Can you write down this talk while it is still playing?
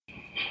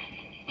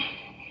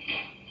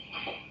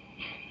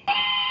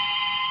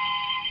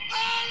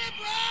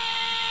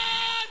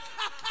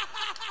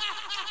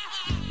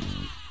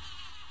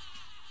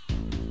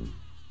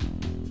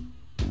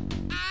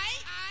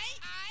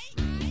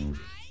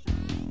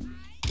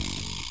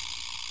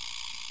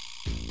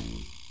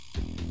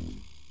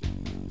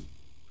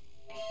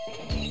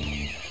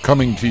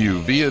Coming to you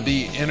via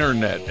the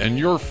internet and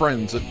your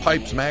friends at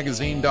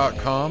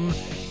PipesMagazine.com,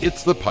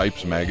 it's the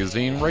Pipes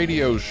Magazine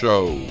radio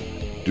show.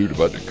 Due to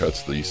budget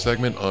cuts, the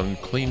segment on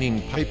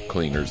cleaning pipe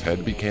cleaners had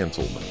to be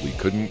canceled. We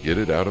couldn't get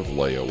it out of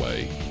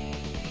layaway.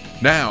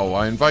 Now,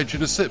 I invite you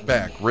to sit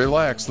back,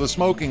 relax, the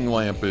smoking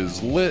lamp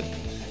is lit.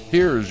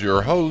 Here's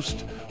your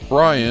host,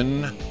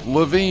 Brian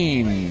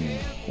Levine.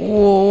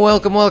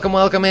 Welcome.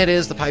 It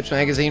is the Pipes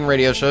Magazine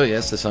radio show.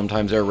 Yes, the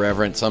sometimes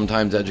irreverent,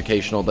 sometimes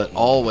educational, but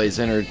always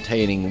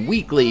entertaining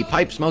weekly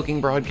pipe smoking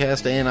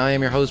broadcast. And I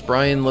am your host,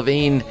 Brian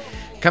Levine,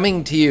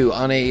 coming to you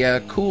on a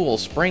cool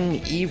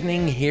spring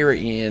evening here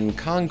in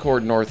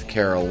Concord, North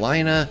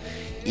Carolina.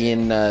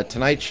 In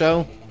tonight's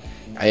show,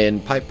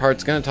 and Pipe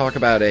Part's going to talk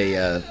about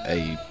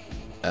I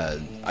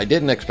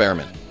did an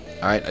experiment.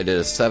 All right, I did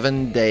a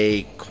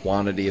 7-day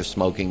quantity of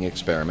smoking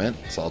experiment,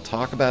 so I'll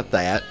talk about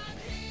that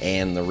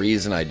and the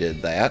reason I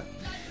did that.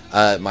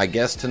 My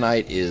guest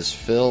tonight is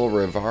Phil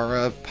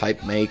Rivara,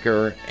 pipe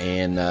maker,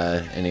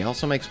 and he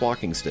also makes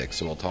walking sticks,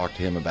 so we'll talk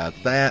to him about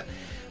that.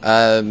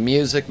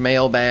 Music,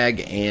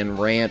 mailbag, and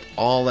rant,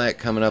 all that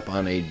coming up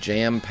on a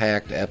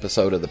jam-packed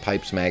episode of the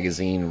Pipes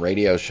Magazine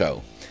radio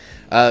show.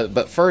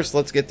 But first,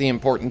 let's get the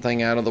important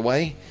thing out of the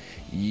way.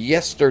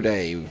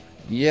 Yesterday,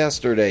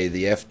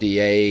 the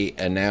FDA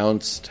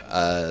announced,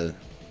 and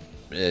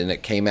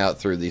it came out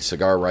through the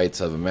Cigar Rights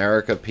of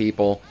America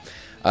people,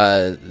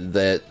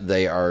 that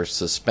they are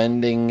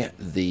suspending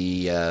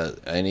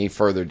any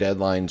further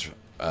deadlines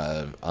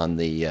on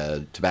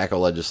the tobacco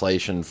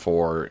legislation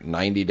for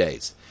 90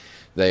 days.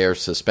 They are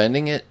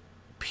suspending it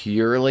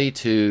purely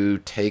to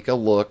take a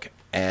look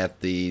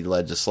at the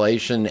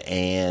legislation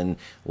and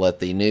let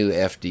the new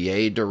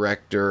FDA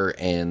director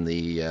and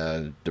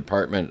the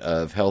Department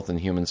of Health and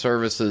Human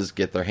Services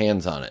get their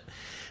hands on it.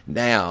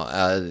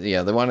 Now,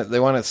 they want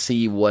to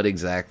see what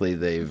exactly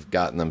they've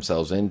gotten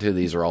themselves into.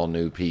 These are all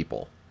new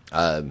people.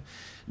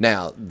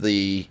 Now,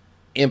 the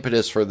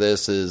impetus for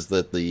this is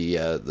that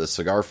the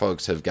cigar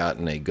folks have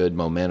gotten a good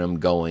momentum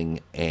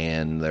going,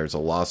 and there's a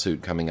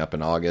lawsuit coming up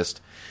in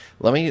August.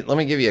 Let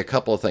me give you a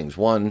couple of things.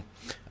 One,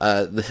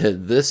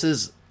 this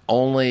is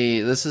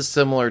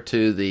similar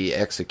to the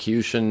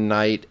execution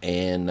night,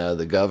 and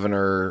the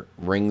governor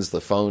rings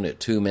the phone at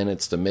 2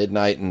 minutes to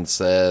midnight and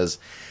says,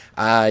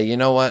 you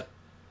know what?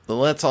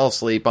 Let's all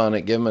sleep on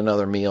it, give them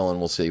another meal, and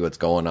we'll see what's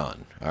going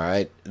on. All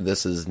right?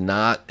 This is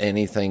not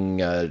anything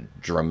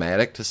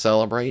dramatic to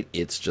celebrate.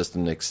 It's just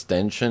an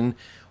extension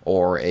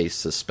or a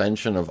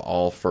suspension of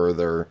all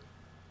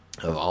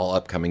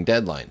upcoming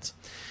deadlines.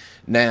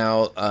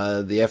 Now,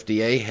 the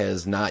FDA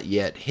has not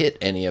yet hit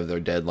any of their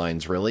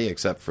deadlines, really,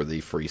 except for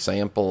the free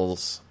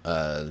samples.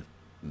 That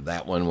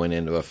one went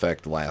into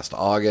effect last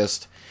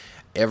August.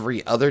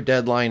 Every other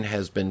deadline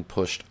has been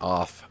pushed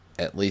off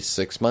at least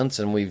 6 months,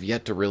 and we've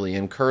yet to really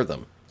incur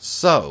them.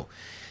 So,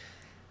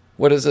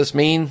 what does this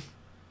mean?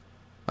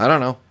 I don't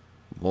know.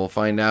 We'll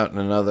find out in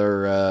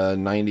another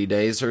 90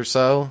 days or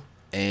so,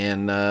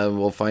 and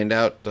we'll find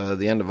out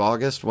the end of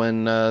August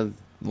when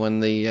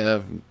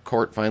the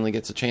court finally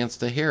gets a chance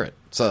to hear it.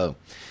 So,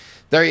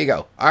 there you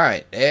go. All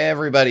right,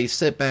 everybody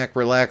sit back,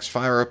 relax,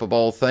 fire up a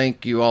bowl.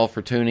 Thank you all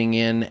for tuning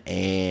in,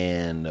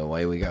 and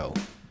away we go.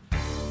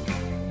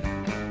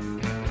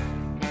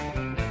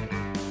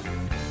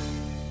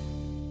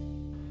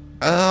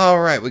 All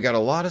right, we got a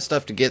lot of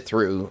stuff to get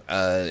through,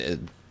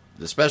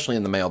 especially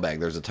in the mailbag.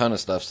 There's a ton of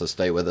stuff, so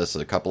stay with us.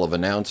 A couple of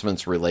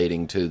announcements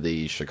relating to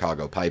the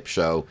Chicago Pipe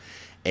Show,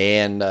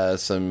 and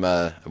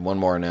one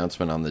more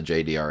announcement on the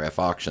JDRF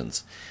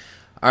auctions.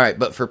 All right,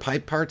 but for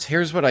Pipe Parts,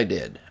 here's what I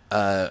did.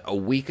 A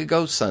week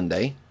ago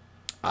Sunday,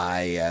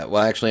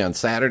 on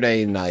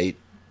Saturday night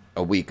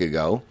a week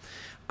ago,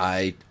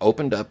 I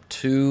opened up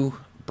 2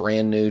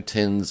 brand new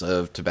tins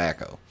of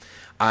tobacco.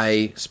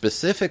 I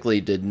specifically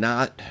did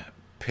not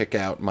pick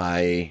out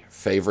my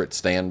favorite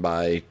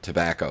standby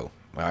tobacco.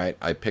 All right,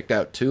 I picked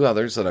out 2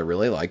 others that I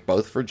really like,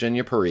 both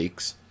Virginia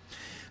Periques,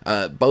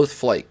 both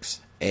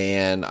flakes,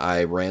 and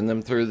I ran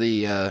them through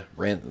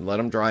let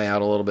them dry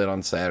out a little bit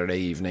on Saturday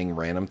evening,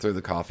 ran them through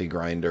the coffee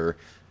grinder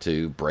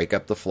to break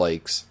up the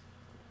flakes.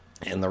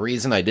 And the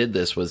reason I did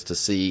this was to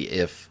see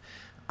if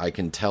I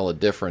can tell a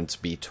difference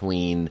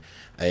between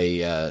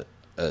the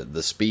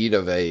speed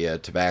of a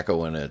tobacco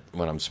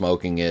when I'm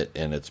smoking it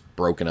and it's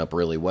broken up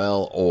really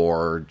well,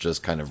 or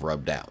just kind of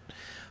rubbed out.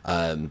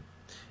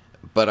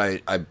 But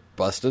I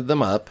busted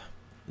them up,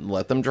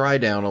 let them dry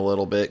down a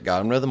little bit, got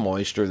them to the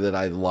moisture that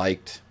I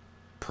liked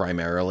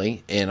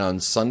primarily, and on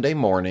Sunday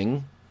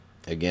morning,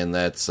 again,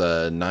 that's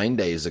 9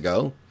 days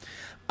ago,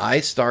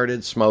 I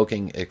started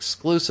smoking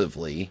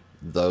exclusively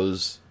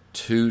those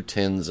 2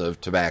 tins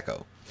of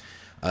tobacco.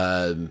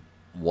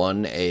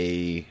 One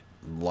a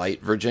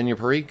light Virginia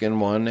Perique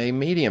and one a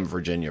medium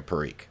Virginia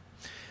Perique.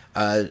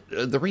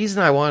 The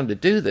reason I wanted to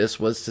do this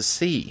was to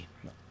say,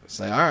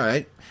 all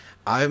right,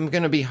 I'm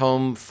going to be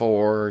home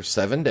for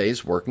 7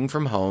 days working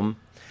from home.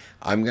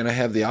 I'm going to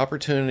have the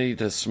opportunity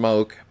to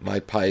smoke my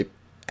pipe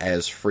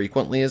as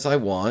frequently as I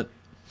want.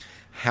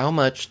 How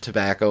much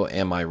tobacco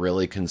am I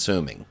really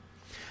consuming?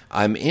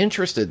 I'm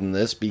interested in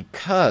this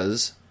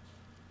because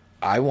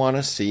I want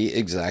to see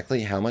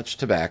exactly how much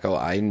tobacco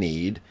I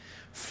need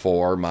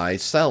for my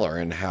cellar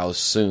and how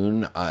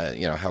soon,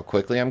 how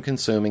quickly I'm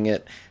consuming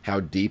it, how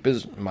deep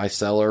is my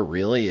cellar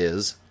really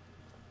is,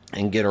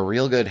 and get a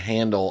real good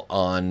handle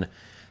on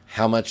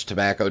how much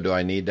tobacco do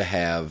I need to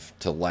have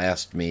to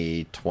last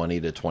me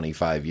 20 to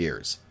 25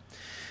 years.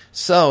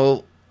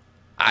 So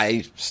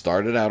I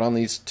started out on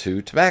these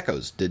 2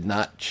 tobaccos, did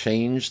not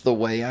change the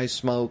way I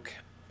smoke.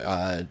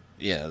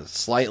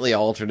 Slightly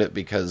altered it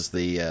because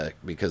the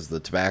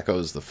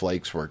tobaccos, the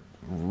flakes were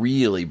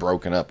really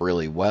broken up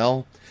really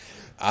well.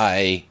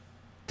 I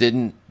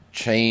didn't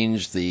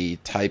change the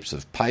types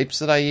of pipes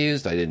that I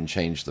used. I didn't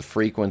change the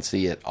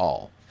frequency at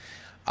all.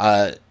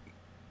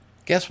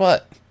 Guess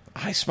what?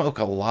 I smoke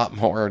a lot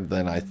more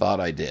than I thought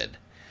I did.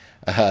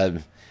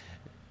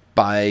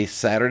 By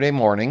Saturday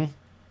morning,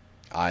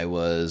 I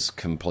was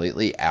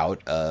completely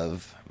out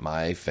of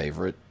my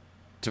favorite,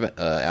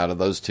 out of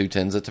those 2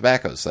 tins of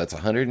tobacco. So that's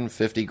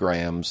 150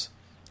 grams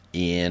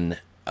in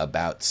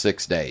about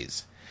 6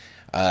 days.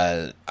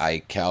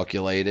 I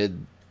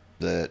calculated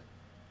that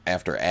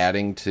after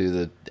adding to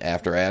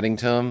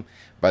them,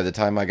 by the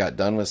time I got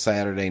done with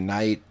Saturday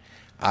night,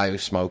 I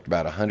smoked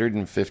about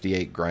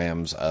 158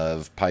 grams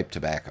of pipe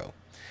tobacco.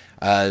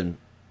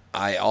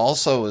 I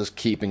also was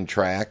keeping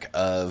track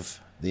of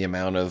the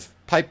amount of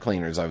pipe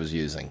cleaners I was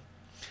using.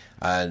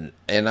 And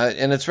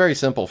it's very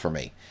simple for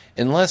me.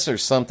 Unless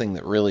there's something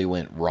that really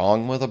went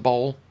wrong with a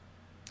bowl,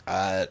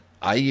 I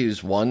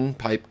use 1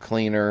 pipe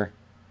cleaner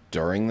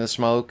during the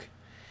smoke,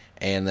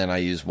 and then I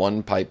use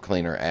 1 pipe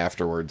cleaner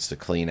afterwards to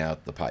clean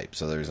out the pipe.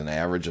 So there's an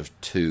average of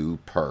 2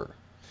 per.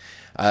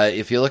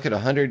 If you look at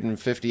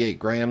 158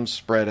 grams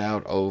spread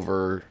out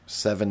over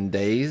 7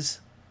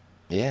 days,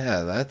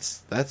 yeah,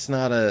 that's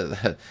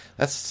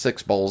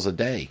 6 bowls a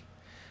day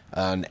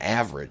on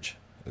average.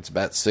 It's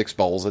about 6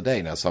 bowls a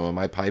day. Now, some of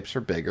my pipes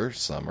are bigger,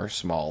 some are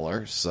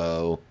smaller,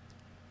 so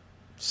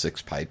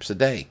 6 pipes a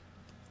day.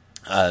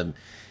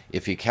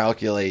 If you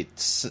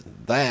calculate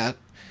that,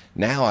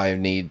 now I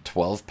need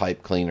 12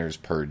 pipe cleaners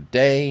per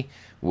day.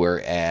 We're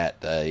at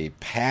a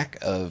pack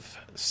of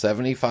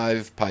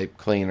 75 pipe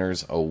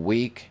cleaners a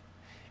week,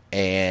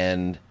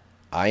 and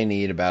I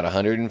need about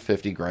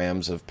 150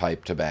 grams of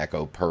pipe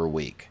tobacco per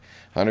week.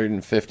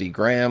 150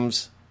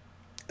 grams,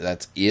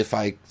 that's if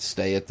I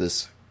stay at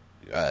this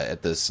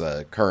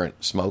current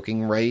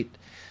smoking rate.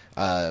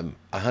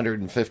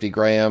 150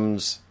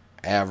 grams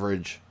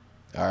average.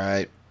 All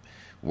right.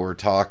 We're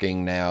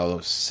talking now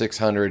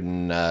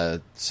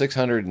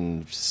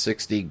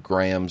 660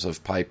 grams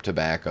of pipe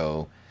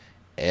tobacco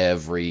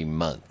every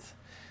month.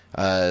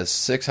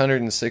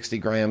 660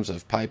 grams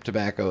of pipe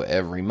tobacco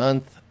every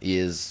month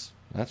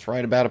that's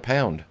right about a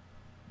pound,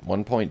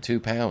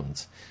 1.2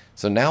 pounds.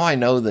 So now I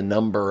know the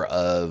number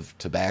of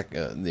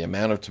tobacco, the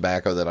amount of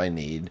tobacco that I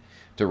need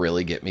to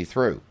really get me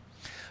through.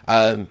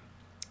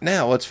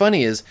 Now, what's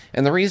funny is,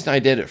 and the reason I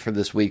did it for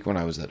this week when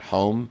I was at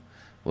home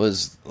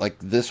was like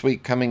this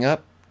week coming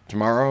up,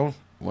 tomorrow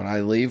when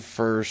I leave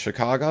for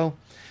Chicago,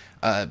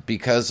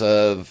 because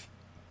of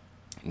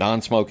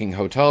non-smoking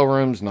hotel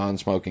rooms,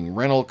 non-smoking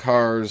rental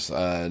cars,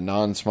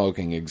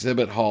 non-smoking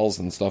exhibit halls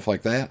and stuff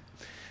like that,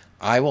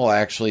 I will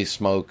actually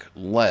smoke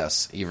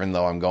less even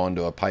though I'm going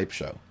to a pipe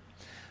show.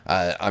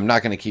 I'm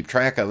not going to keep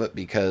track of it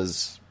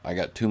because I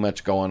got too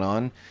much going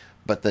on,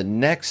 but the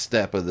next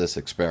step of this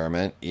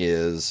experiment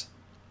is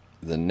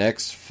the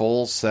next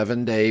full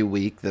 7-day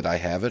week that I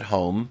have at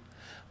home.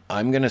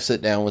 I'm going to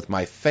sit down with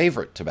my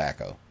favorite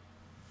tobacco,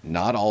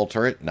 not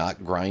alter it,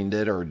 not grind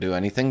it or do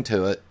anything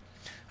to it.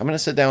 I'm going to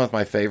sit down with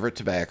my favorite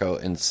tobacco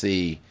and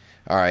see,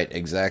 all right,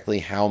 exactly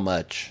how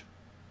much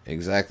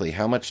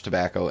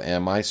tobacco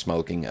am I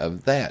smoking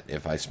of that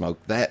if I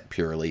smoke that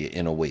purely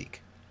in a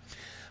week.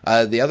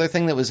 The other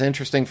thing that was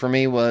interesting for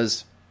me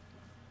was,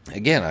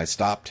 again, I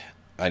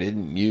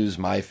didn't use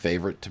my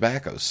favorite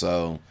tobacco,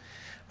 so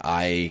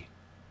I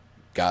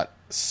got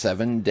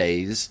 7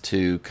 days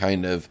to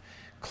kind of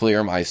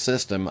clear my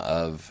system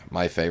of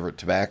my favorite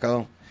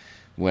tobacco.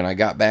 When I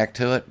got back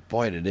to it,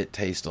 boy, did it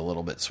taste a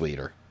little bit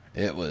sweeter.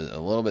 It was a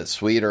little bit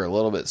sweeter, a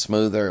little bit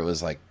smoother. It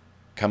was like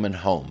coming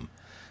home.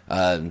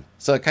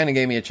 So it kind of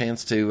gave me a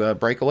chance to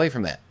break away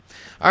from that.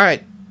 All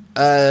right.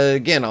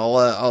 Again,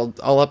 I'll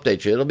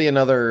update you. It'll be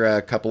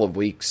another couple of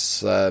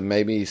weeks,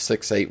 maybe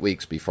 6-8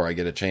 weeks before I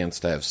get a chance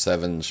to have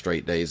 7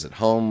 straight days at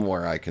home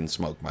where I can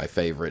smoke my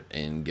favorite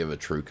and give a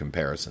true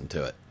comparison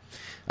to it.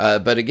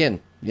 But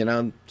again,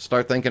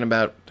 start thinking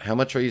about how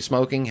much are you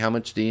smoking? How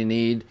much do you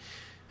need?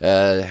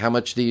 How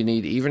much do you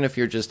need, even if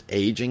you're just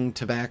aging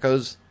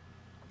tobaccos?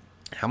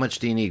 How much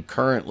do you need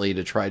currently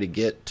to try to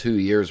get 2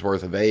 years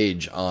worth of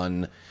age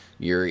on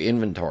your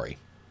inventory?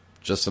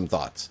 Just some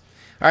thoughts.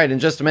 All right, in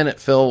just a minute,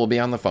 Phil will be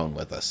on the phone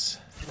with us.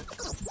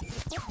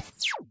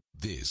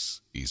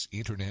 This is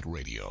Internet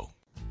Radio.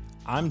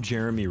 I'm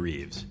Jeremy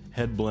Reeves,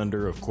 head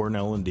blender of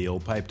Cornell &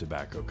 Diehl Pipe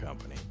Tobacco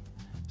Company.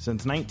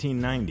 Since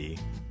 1990,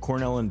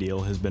 Cornell &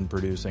 Diehl has been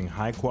producing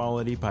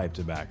high-quality pipe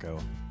tobacco,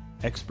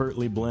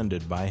 expertly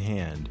blended by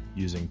hand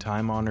using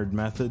time-honored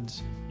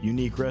methods,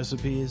 unique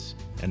recipes,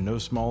 and no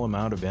small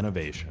amount of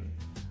innovation.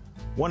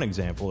 One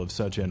example of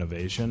such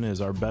innovation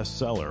is our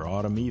bestseller,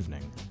 Autumn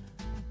Evening.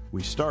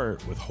 We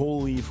start with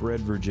whole leaf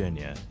red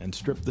Virginia and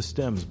strip the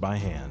stems by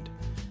hand.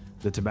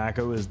 The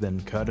tobacco is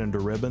then cut into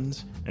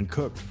ribbons and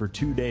cooked for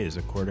 2 days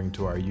according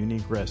to our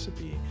unique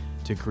recipe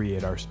to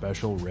create our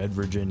special red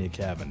Virginia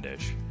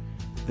Cavendish.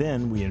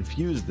 Then we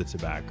infuse the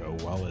tobacco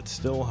while it's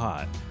still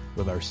hot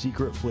with our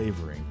secret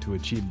flavoring to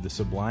achieve the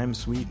sublime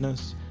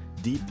sweetness,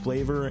 deep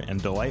flavor, and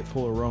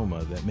delightful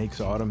aroma that makes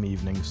Autumn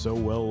Evening so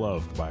well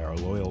loved by our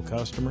loyal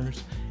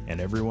customers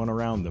and everyone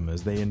around them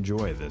as they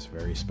enjoy this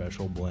very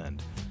special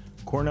blend.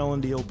 Cornell &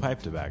 Deal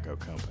Pipe Tobacco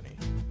Company.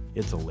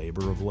 It's a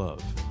labor of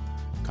love.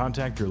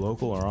 Contact your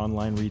local or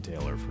online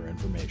retailer for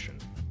information.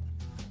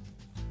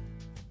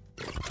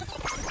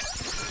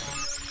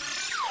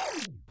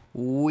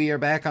 We are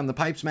back on the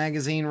Pipes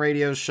Magazine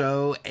radio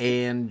show,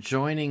 and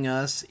joining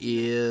us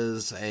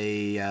is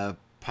a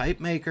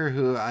pipe maker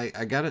who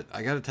I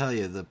gotta tell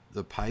you,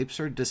 the pipes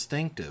are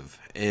distinctive,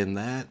 and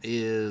that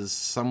is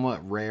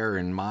somewhat rare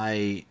in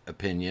my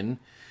opinion.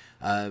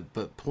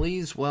 But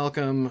please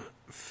welcome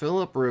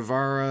Philip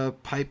Rivara,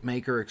 pipe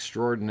maker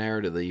extraordinaire,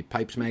 to the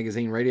Pipes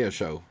Magazine radio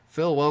show.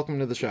 Phil, welcome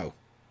to the show.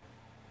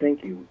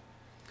 Thank you.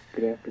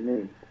 Good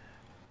afternoon.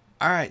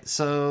 All right,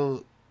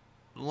 so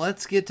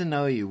let's get to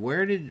know you.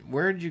 Where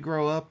did you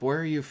grow up? Where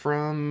are you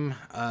from?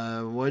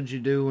 What did you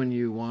do when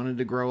you wanted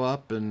to grow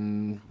up,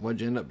 and what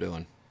did you end up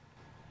doing?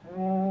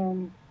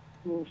 Well,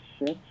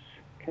 that's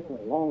kind of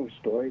a long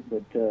story,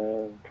 but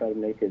try to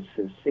make it as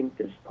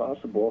succinct as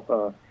possible.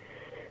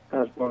 I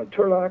was born in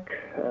Turlock.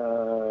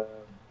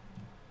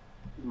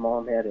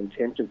 Mom had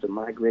intentions of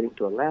migrating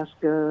to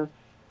Alaska,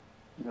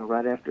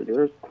 right after the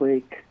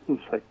earthquake.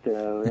 But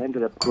I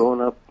ended up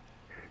growing up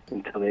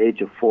until the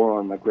age of 4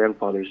 on my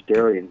grandfather's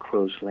dairy in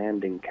Crow's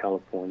Landing,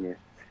 California,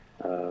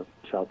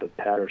 south of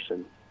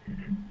Patterson.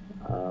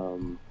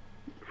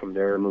 From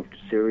there, I moved to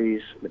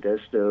Ceres,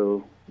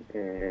 Modesto,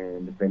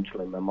 and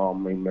eventually my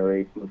mom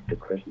remarried, moved to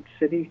Crescent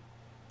City.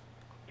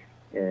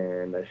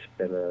 And I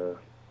spent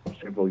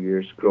several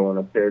years growing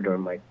up there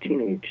during my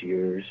teenage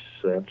years,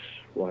 so that's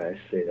why I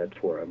say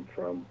that's where I'm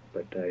from.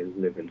 But I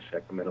live in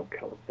Sacramento,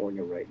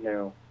 California right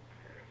now.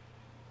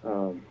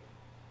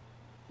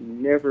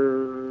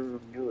 Never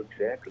knew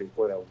exactly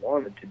what I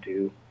wanted to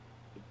do.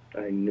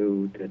 I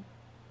knew that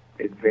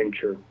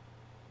adventure,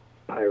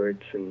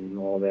 pirates, and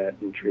all that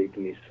intrigued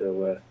me.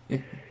 So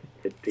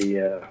at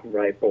the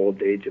ripe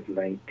old age of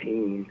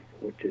 19,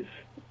 which is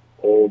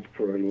old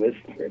for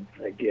enlistment,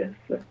 I guess,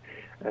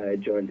 I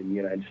joined the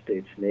United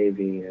States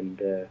Navy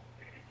and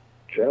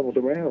traveled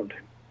around.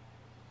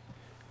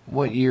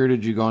 What year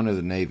did you go into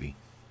the Navy?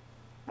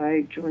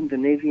 I joined the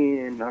Navy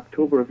in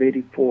October of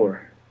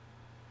 '84.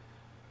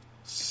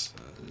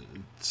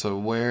 So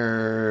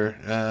where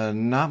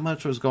not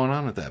much was going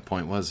on at that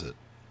point, was it?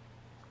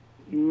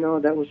 No,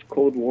 that was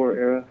Cold War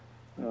era.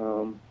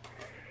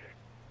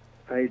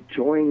 I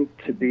joined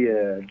to be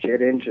a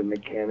jet engine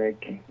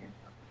mechanic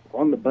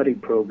on the buddy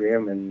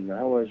program, and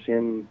I was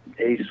in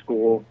A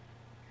school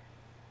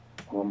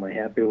on my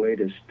happy way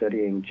to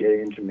studying jet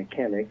engine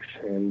mechanics,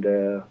 and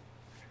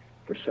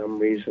for some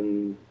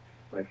reason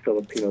my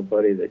Filipino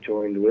buddy that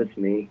joined with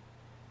me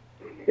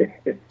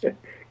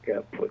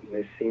got put in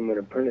the seaman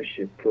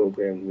apprenticeship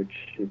program, which,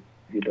 if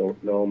you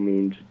don't know,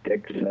 means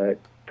deck side,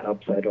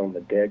 top side on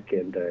the deck,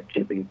 and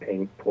chipping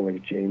paint, pulling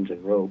chains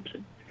and ropes.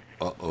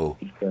 Uh-oh.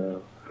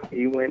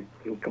 He went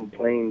and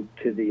complained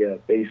to the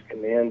base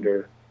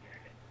commander.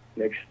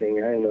 Next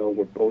thing I know,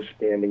 we're both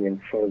standing in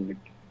front of the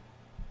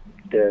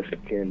desk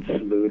and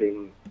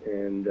saluting,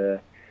 and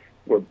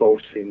we're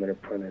both seaman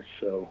apprentice,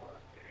 so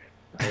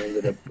I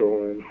ended up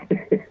going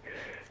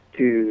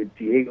to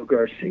Diego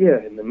Garcia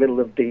in the middle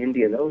of the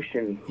Indian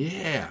Ocean.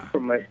 Yeah. For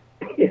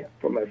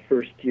my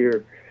first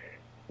year,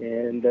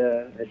 and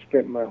I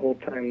spent my whole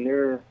time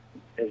there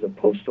as a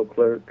postal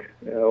clerk,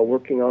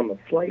 working on the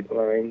flight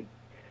line,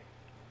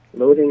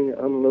 loading,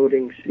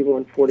 unloading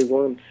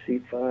C-141,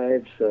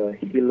 C-5s,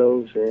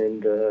 helos,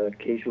 and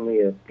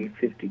occasionally a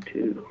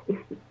B-52.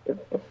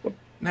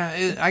 Now,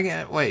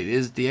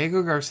 is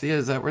Diego Garcia,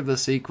 is that where the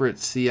secret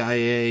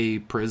CIA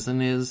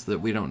prison is that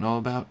we don't know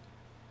about?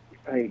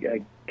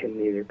 I can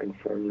neither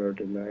confirm nor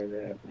deny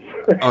that.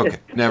 Okay,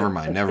 never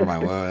mind.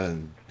 Well,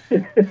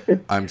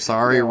 I'm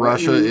sorry, no,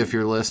 Russia, if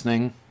you're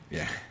listening.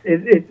 Yeah.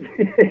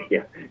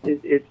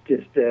 It's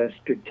just a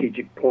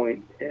strategic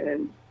point,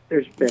 and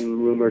there's been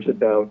rumors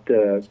about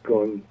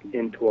going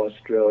into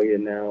Australia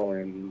now,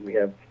 and we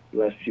have the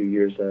last few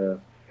years a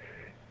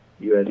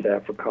U.S.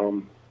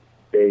 AFRICOM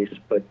base,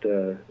 but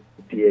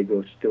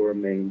Diego still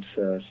remains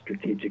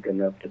strategic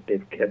enough that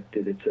they've kept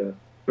it. It's a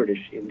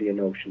British Indian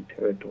Ocean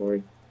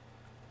territory.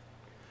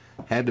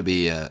 Had to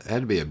be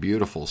a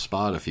beautiful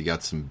spot if you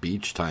got some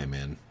beach time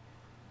in.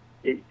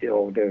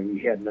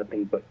 You had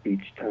nothing but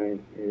beach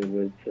time. It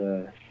was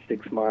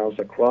 6 miles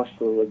across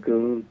the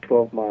lagoon,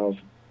 12 miles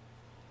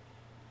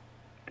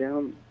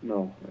down.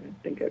 No, I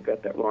think I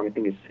got that wrong. I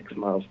think it's 6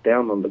 miles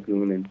down the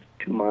lagoon and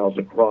 2 miles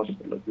across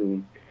the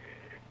lagoon.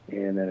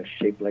 And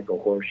shaped like a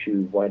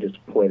horseshoe,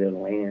 widest point of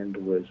land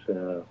was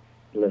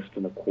less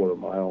than a quarter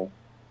mile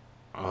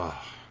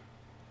Oh.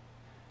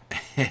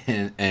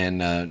 and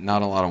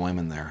not a lot of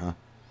women there, huh?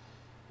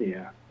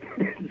 Yeah.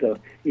 So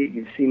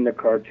you've seen the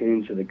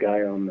cartoons of the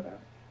guy on the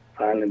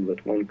island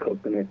with one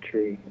coconut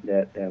tree.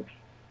 That's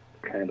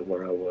kind of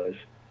where I was.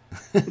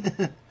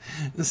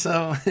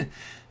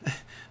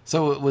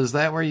 So was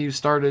that where you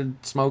started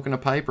smoking a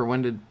pipe, or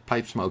when did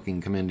pipe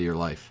smoking come into your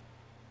life?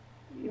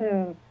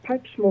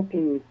 Pipe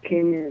smoking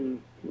came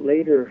in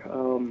later.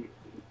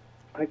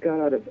 I got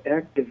out of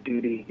active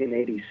duty in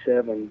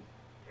 '87,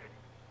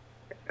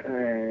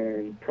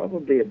 and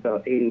probably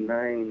about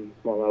 '89,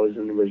 while I was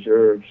in the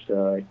reserves,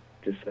 I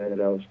decided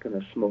I was going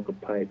to smoke a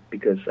pipe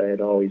because I had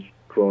always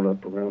grown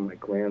up around my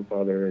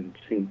grandfather and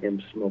seen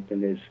him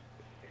smoking his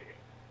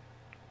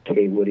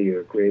K. Woody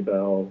or Gray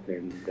Bell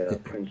and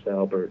Prince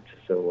Albert.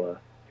 So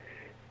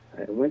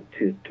I went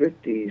to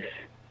Thrifty's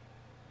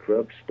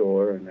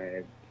drugstore and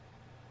I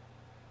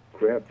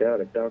grabbed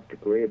out a Dr.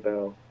 Gray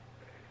Bell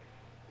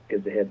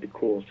because they had the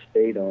cool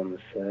spade on the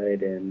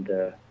side, and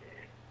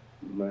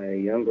my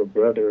younger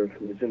brother,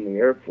 who was in the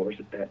Air Force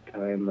at that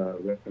time,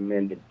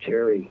 recommended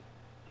cherry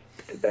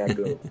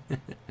tobacco.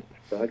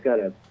 So I got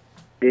a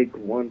big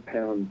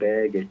 1-pound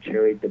bag of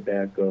cherry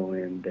tobacco,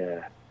 and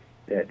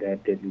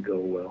that didn't go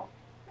well.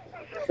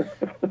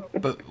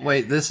 But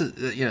wait, this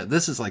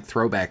is like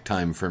throwback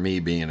time for me,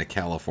 being a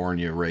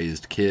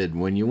California-raised kid.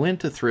 When you went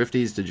to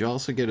Thrifty's, did you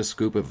also get a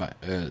scoop of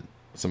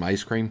some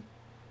ice cream?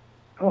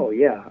 Oh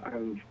yeah,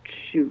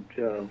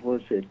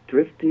 was it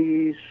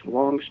Thrifty's,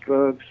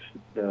 Longstrugs,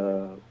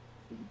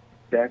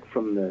 back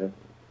from the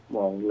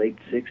late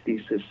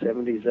 '60s to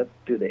 '70s up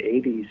to the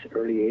 '80s,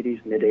 early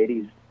 '80s, mid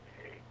 '80s.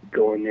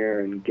 Go in there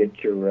and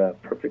get your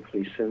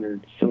perfectly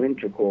centered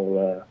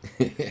cylindrical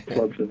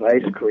plugs of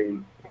ice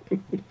cream.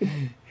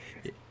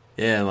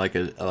 Yeah, like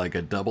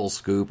a double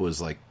scoop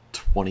was like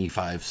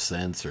 25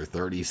 cents or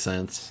 30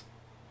 cents.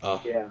 Oh.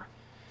 Yeah.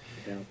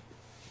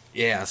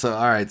 Yeah, so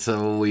all right,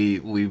 so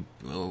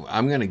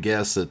I'm going to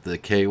guess that the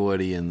K.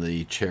 Woody and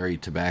the cherry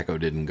tobacco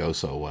didn't go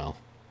so well.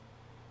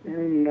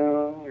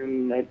 No,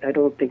 and I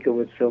don't think it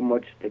was so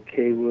much the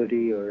K.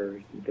 Woody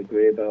or the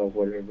Gray Bell,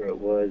 whatever it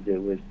was.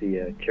 It was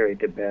the cherry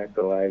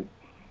tobacco.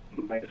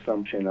 My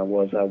assumption I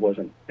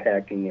wasn't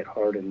packing it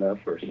hard enough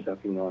or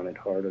sucking on it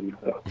hard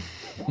enough.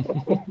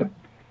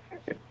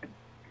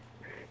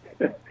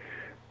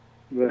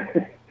 But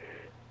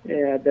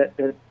yeah,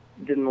 that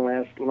didn't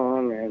last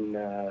long, and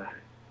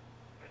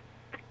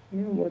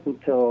it wasn't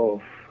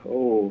until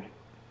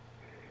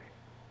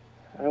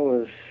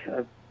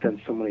I've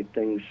done so many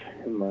things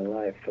in my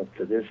life up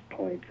to this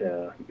point.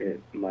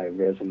 My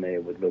resume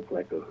would look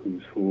like a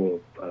who's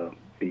who of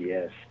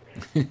BS.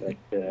 But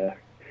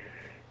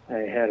I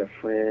had a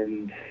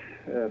friend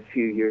a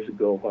few years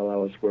ago while I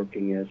was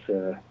working as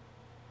a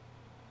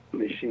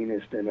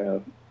machinist in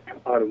a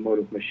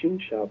automotive machine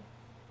shop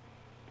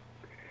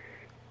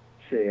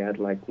say I'd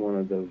like one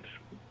of those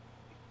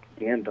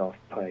Gandalf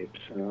pipes.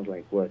 And I was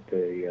like, what,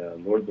 the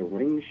Lord of the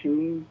Rings, you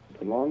mean?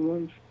 The long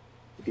ones?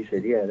 He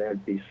said, yeah,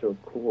 that'd be so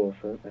cool.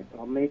 So I was like,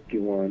 I'll make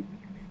you one.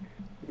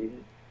 His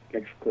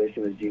next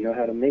question was, do you know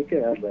how to make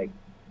it? I was like,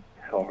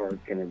 how hard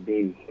can it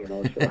be?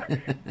 So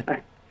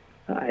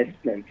I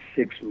spent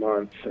 6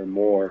 months or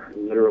more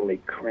literally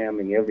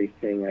cramming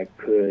everything I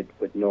could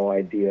with no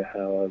idea how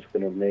I was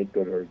going to make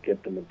it or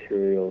get the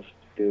materials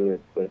to do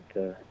it. But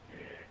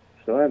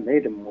so I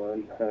made him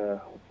one,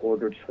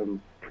 ordered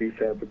some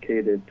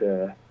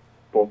prefabricated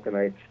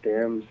vulcanite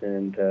stems,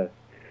 and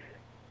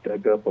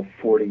dug up a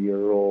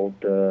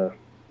 40-year-old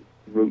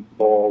root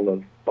ball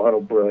of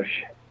bottle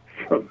brush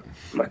from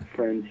my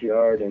friend's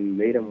yard and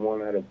made him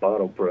one out of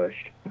bottle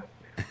brush.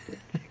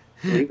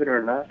 Believe it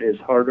or not, it's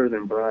harder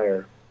than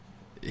briar.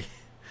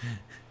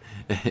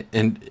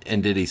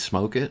 And did he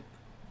smoke it?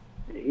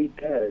 He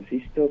does.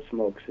 He still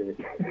smokes it.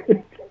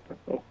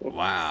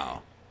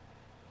 Wow.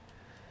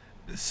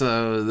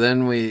 So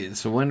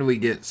when do we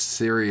get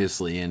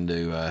seriously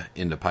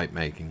into pipe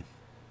making?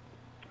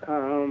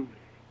 While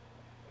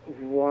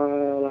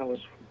I was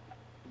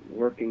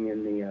working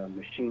in the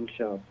machine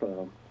shop,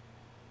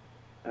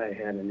 I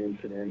had an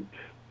incident.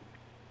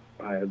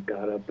 I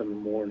got up in the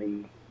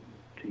morning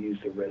to use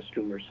the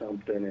restroom or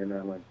something, and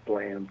I went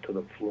blam to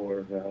the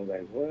floor. And I was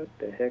like, what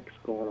the heck's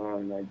going on?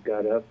 And I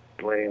got up,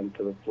 blam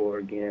to the floor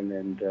again,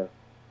 and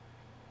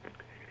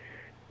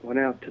went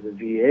out to the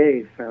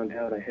VA, found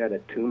out I had a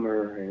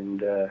tumor,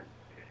 and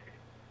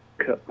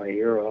cut my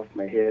ear off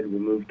my head,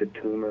 removed the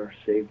tumor,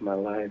 saved my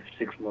life.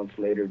 6 months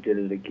later, did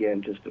it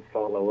again just to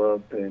follow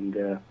up, and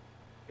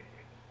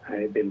I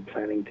had been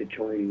planning to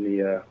join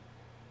the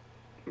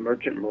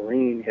Merchant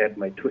Marine, had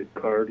my TWIC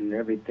card and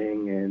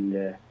everything,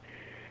 and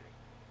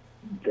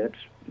that's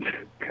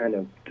kind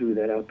of threw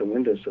that out the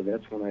window. So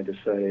that's when I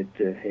decided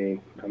hey,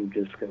 I'm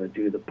just going to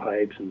do the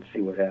pipes and see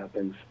what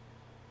happens.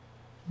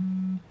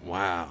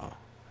 Wow.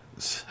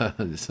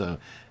 So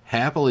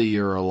happily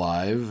you're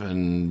alive,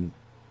 and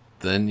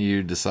then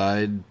you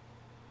decide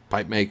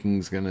pipe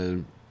making's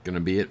gonna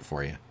be it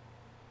for you.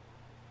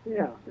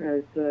 Yeah,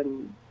 as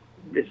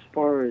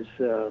far as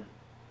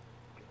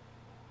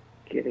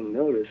getting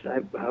noticed.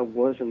 I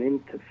wasn't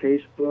into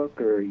Facebook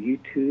or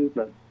YouTube.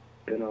 I've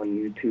been on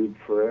YouTube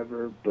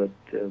forever, but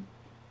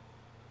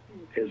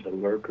as a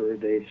lurker,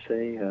 they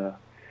say.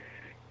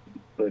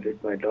 But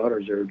at my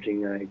daughter's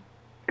urging, I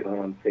got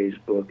on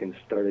Facebook and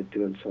started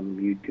doing some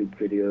YouTube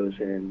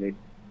videos, and it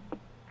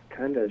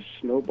kind of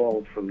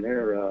snowballed from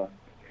there.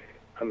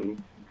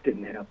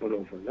 Didn't happen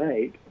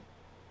overnight,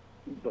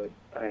 but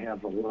I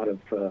have a lot of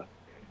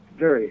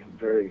very,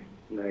 very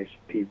nice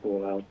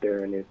people out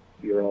there, and if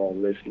you're all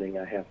listening,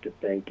 I have to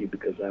thank you,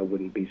 because I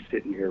wouldn't be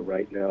sitting here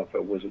right now if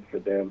it wasn't for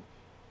them.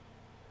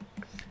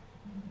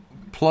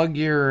 Plug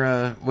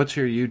your what's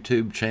your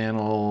YouTube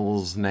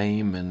channel's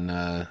name,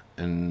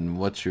 and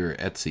what's your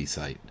Etsy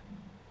site?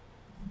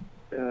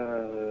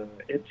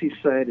 Etsy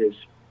site is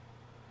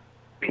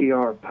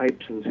PR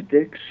Pipes and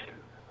Sticks,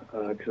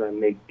 because I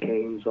make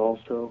canes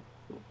also.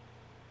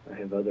 I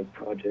have other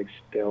projects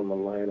down the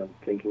line I'm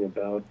thinking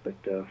about, but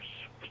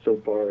so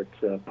far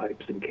it's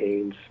Pipes and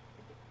Canes.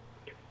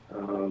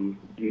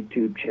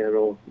 YouTube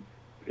channel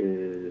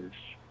is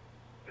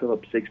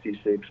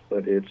Philip66,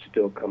 but it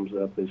still comes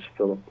up as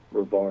Philip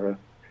Rivara.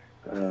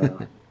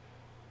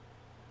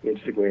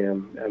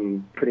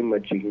 Instagram, pretty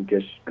much you can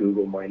just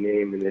Google my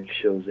name and it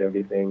shows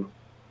everything.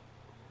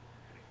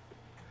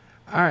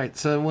 All right.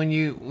 So when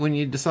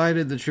you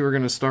decided that you were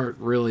going to start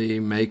really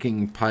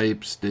making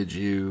pipes, did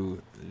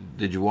you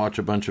watch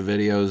a bunch of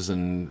videos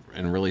and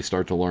really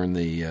start to learn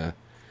the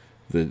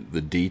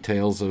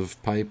details of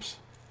pipes?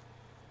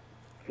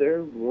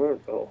 There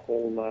weren't a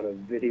whole lot of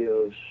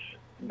videos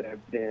back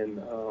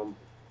then.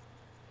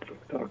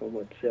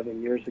 Talking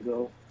 7 years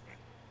ago.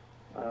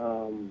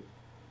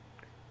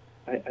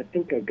 I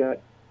think I got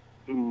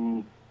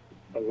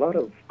a lot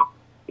of,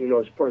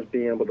 as far as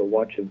being able to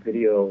watch a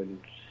video and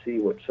see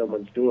what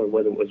someone's doing,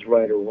 whether it was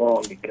right or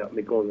wrong, it got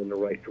me going in the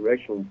right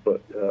direction.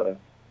 But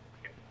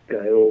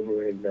guy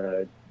over in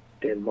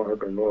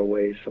Denmark or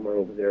Norway, somewhere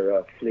over there,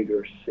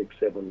 Flieger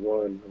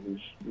 671,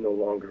 who's no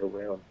longer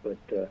around, but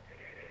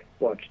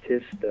watched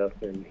his stuff,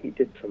 and he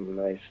did some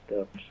nice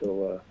stuff,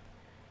 so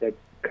that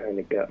kind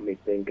of got me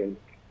thinking.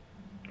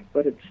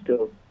 But it's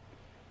still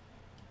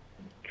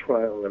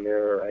trial and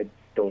error. I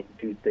don't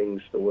do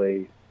things the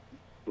way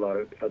a lot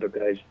of other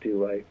guys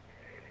do. I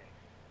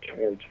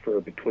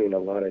transfer between a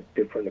lot of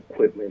different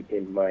equipment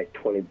in my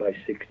 20 by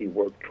 60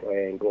 work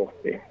triangle,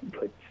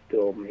 but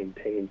still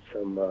maintain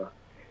some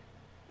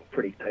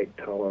pretty tight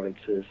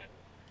tolerances.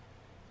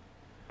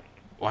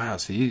 Wow,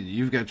 so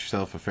you've got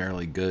yourself a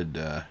fairly good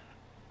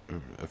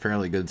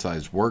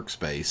sized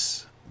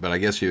workspace, but I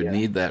guess you would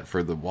need that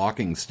for the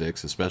walking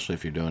sticks, especially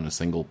if you're doing a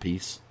single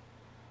piece.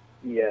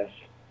 Yes.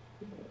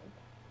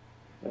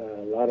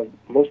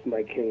 Most of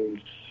my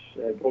canes,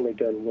 I've only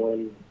done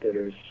one that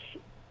is,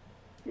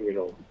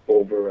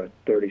 over a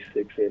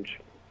 36-inch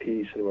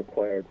piece and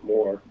required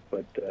more,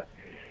 but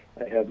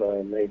I have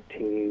a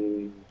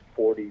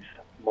 1940s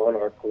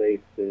Monarch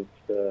lathe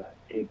that's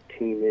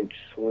 18-inch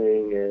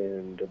swing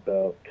and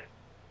about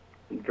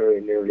very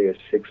nearly a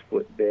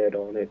 6-foot bed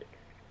on it,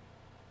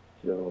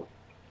 so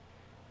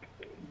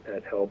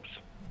that helps.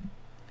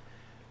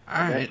 All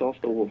right. That's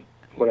also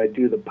what I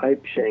do the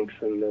pipe shanks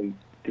and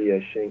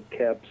the shank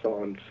caps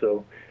on,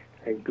 so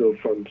I go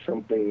from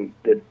something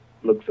that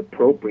looks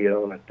appropriate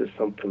on it to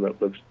something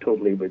that looks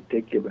totally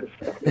ridiculous.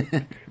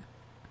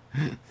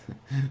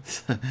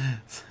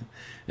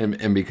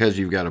 and because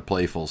you've got a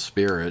playful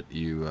spirit,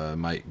 you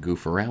might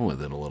goof around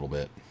with it a little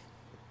bit.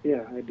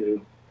 Yeah, I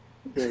do.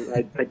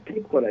 I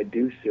take what I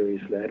do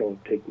seriously. I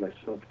don't take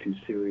myself too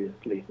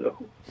seriously,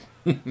 though.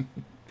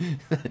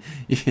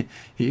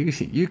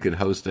 You could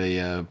host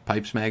a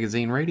Pipes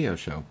Magazine radio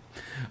show.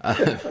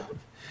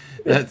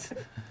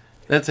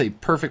 That's a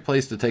perfect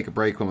place to take a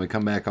break. When we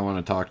come back, I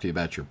want to talk to you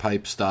about your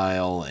pipe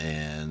style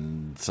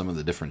and some of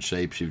the different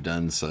shapes you've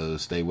done, so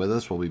stay with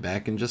us. We'll be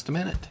back in just a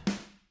minute.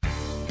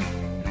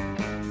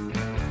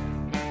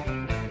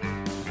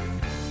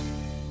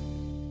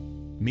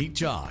 Meet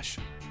Josh.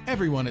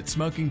 Everyone at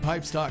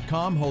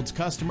SmokingPipes.com holds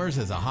customers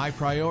as a high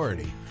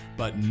priority,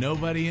 but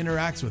nobody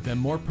interacts with them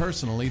more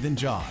personally than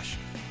Josh.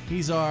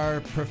 He's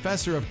our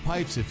professor of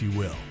pipes, if you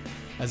will.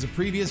 As a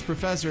previous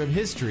professor of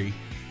history,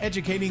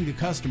 educating the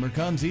customer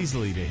comes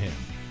easily to him.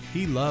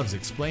 He loves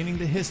explaining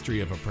the history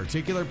of a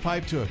particular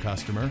pipe to a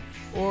customer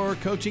or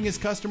coaching his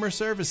customer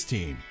service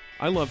team.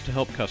 I love to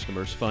help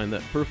customers find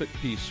that perfect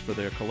piece for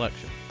their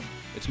collection.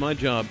 It's my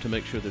job to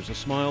make sure there's a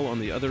smile on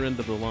the other end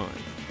of the line,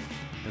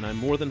 and I'm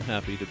more than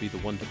happy to be the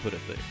one to put it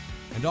there.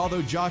 And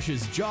although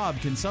Josh's job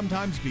can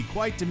sometimes be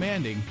quite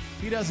demanding,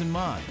 he doesn't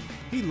mind.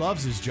 He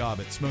loves his job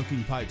at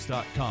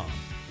SmokingPipes.com.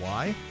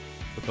 Why?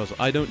 Because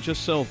I don't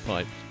just sell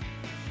pipes,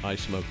 I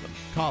smoke them.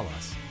 Call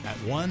us at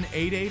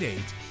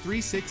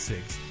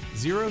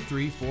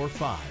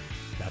 1-888-366-0345.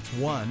 That's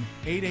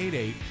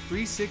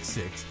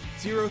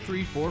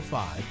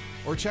 1-888-366-0345.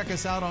 Or check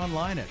us out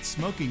online at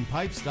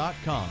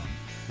SmokingPipes.com.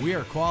 We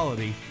are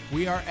quality.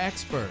 We are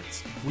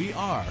experts. We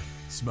are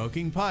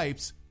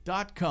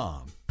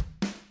SmokingPipes.com.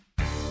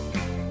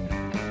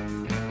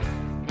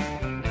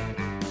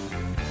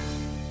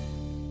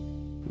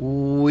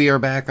 We are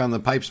back on the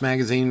Pipes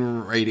Magazine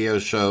radio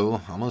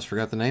show. Almost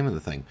forgot the name of the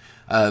thing.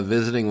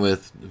 Visiting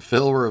with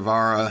Phil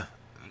Rivara.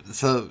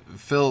 So,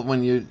 Phil,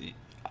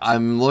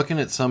 I'm looking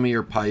at some of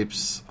your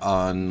pipes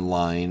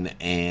online,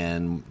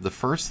 and the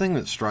first thing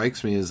that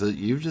strikes me is that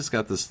you've just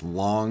got this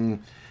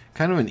long,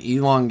 kind of an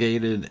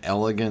elongated,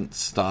 elegant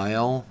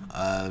style.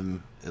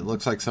 It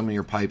looks like some of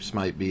your pipes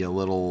might be a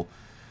little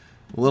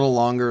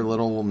longer, a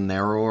little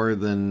narrower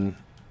than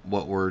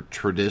what we're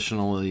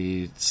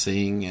traditionally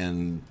seeing,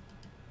 and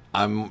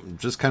I'm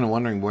just kind of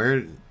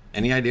wondering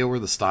any idea where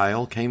the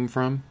style came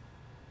from?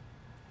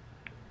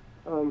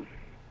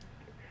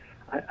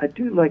 I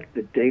do like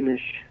the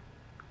Danish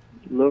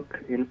look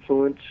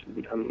influence.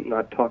 I'm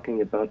not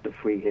talking about the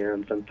free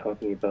hands. I'm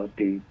talking about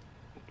the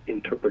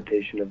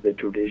interpretation of the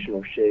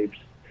traditional shapes.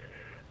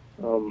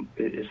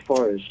 As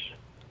far as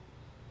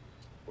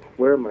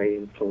where my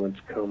influence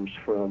comes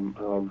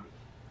from,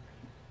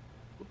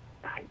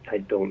 I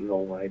don't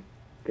know. I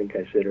think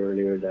I said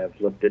earlier that I've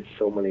looked at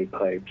so many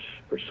pipes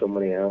for so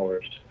many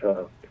hours.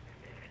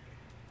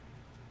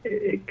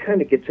 It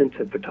kind of gets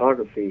into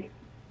photography.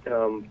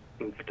 In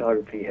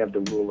photography, you have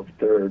the rule of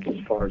thirds as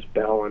far as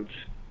balance.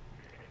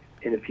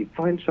 And if you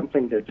find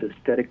something that's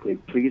aesthetically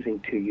pleasing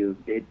to you,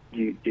 it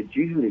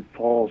usually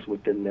falls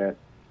within that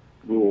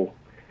rule.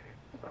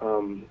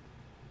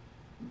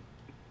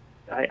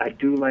 I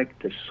do like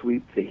to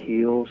sweep the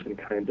heels and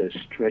kind of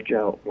stretch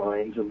out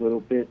lines a little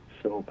bit.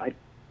 So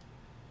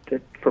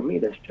for me,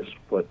 that's just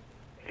what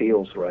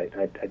feels right.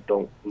 I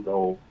don't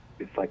know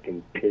if I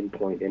can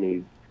pinpoint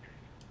any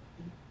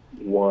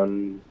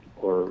one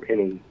or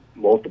any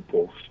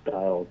multiple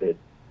style that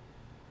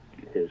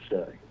has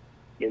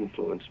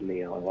influenced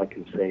me. All I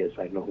can say is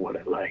I know what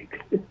I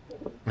like.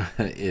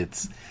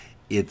 It's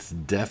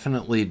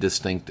definitely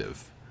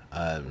distinctive.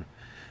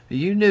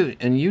 You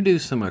do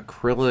some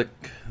acrylic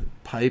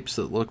pipes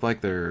that look like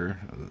they're.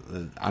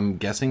 I'm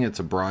guessing it's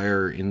a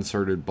briar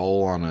inserted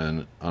bowl on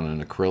an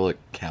acrylic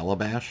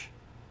calabash.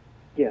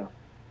 Yeah.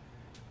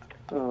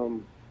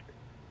 And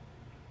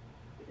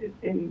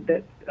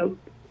that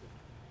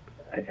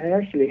I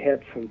actually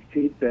had some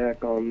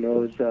feedback on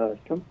those.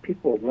 Some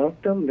people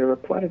loved them. There were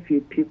quite a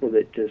few people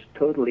that just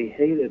totally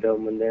hated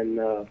them, and then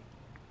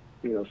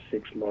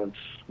 6 months,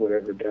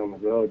 whatever, down the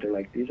road, they're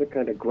like, these are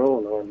kind of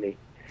growing on me.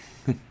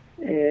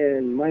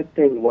 And my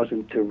thing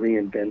wasn't to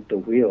reinvent the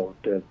wheel.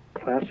 The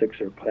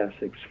classics are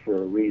classics for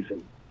a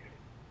reason.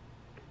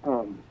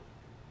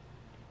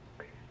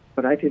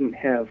 But I didn't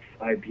have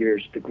 5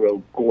 years to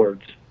grow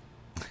gourds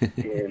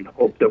and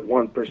hope that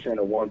 1%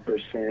 of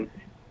 1%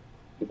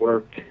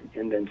 worked,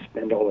 and then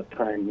spend all the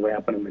time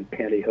wrapping them in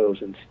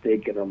pantyhose and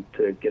staking them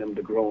to get them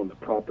to grow in the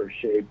proper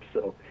shape.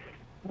 So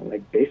I'm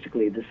like,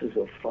 basically, this is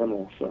a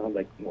funnel. So I'm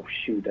like, well,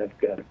 shoot, I've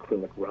got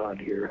acrylic rod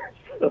here.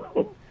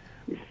 So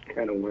just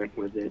kind of went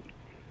with it.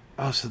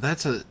 Oh, so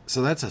that's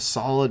a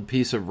solid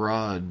piece of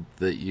rod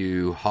that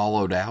you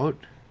hollowed out?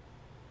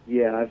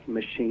 Yeah, I've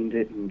machined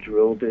it and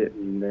drilled it,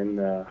 and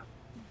then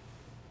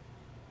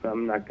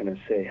I'm not going to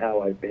say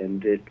how I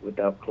bend it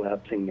without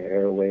collapsing the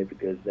airway,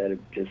 because that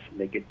would just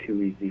make it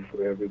too easy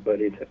for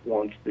everybody that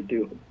wants to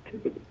do it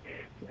too.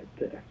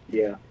 But,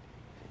 yeah.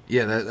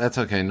 Yeah, that's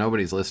okay.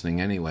 Nobody's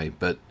listening anyway.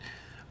 But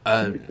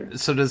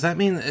so does that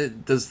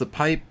mean, does the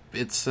pipe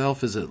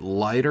itself, is it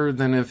lighter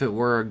than if it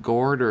were a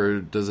gourd,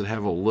 or does it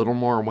have a little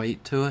more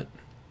weight to it?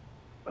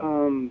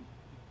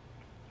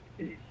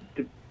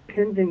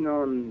 Depending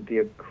on the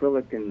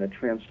acrylic and the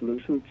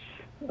translucence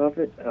of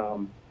it,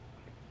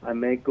 I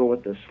may go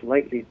with a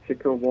slightly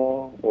thicker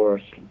wall or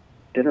a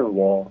thinner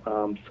wall.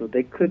 So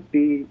they could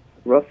be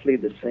roughly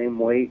the same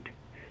weight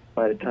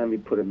by the time you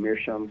put a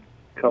meerschaum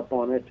cup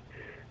on it,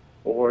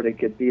 or they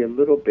could be a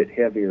little bit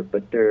heavier,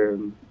 but they're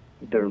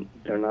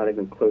not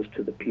even close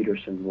to the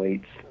Peterson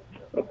weights.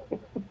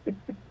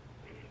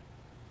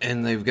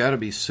 And they've got to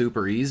be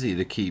super easy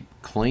to keep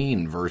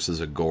clean versus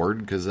a gourd,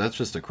 because that's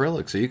just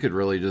acrylic, so you could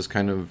really just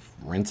kind of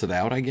rinse it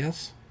out, I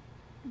guess?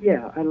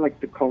 Yeah, I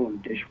like to call them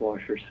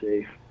dishwasher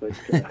safe, but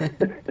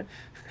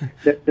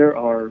there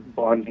are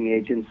bonding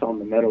agents on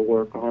the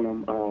metalwork on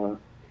them.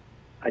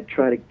 I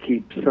try to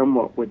keep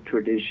somewhat with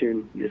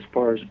tradition as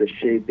far as the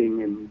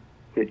shaping and,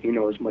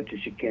 as much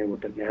as you can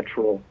with a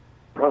natural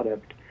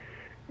product,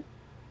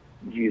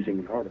 using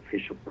an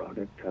artificial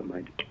product, I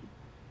might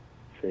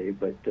say,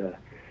 but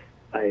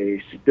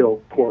I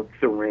still cork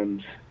the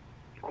rims.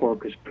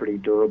 Cork is pretty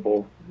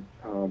durable.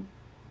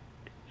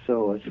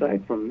 So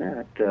aside from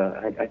that,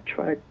 I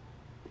try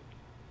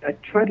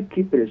to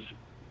keep it as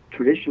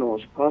traditional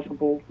as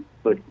possible,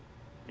 but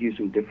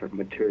using different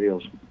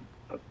materials,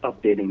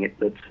 updating it,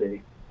 let's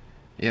say.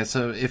 Yeah,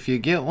 so if you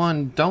get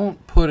one,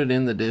 don't put it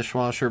in the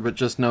dishwasher, but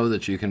just know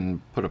that you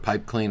can put a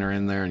pipe cleaner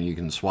in there and you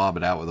can swab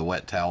it out with a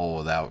wet towel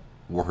without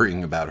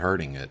worrying about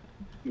hurting it.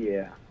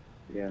 Yeah.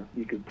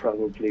 You could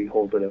probably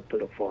hold it up to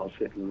the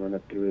faucet and run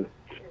it through.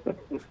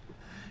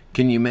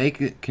 Can you make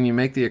the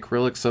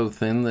acrylic so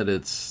thin that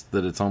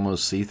it's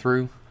almost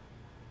see-through?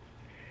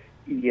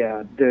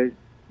 Yeah,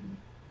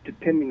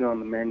 depending on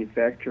the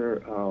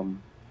manufacturer,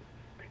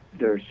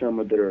 there are some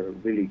that are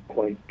really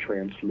quite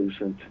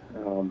translucent.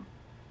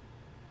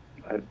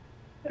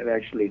 I've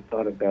actually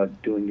thought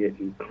about doing it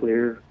in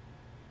clear,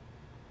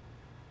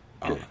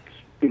 just,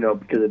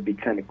 because it'd be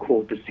kind of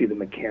cool to see the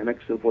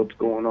mechanics of what's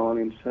going on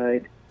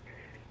inside.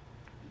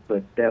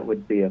 But that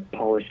would be a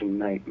polishing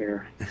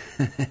nightmare.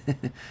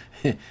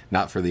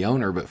 Not for the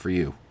owner, but for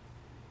you.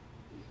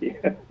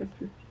 Yeah,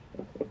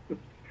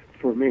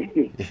 for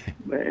me.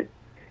 But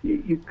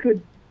you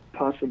could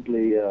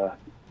possibly,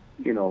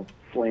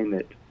 flame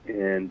it,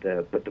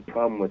 but the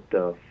problem with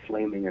the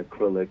flaming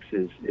acrylics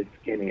is if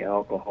any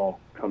alcohol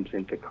comes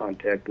into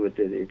contact with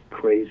it, it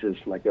crazes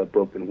like a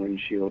broken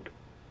windshield.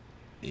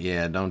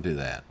 Yeah, don't do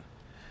that.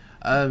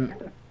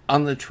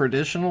 On the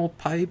traditional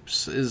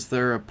pipes, is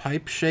there a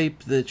pipe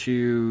shape that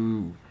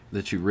you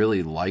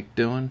really like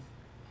doing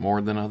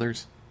more than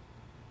others?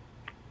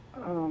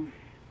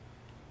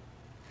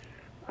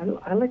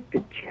 I like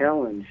the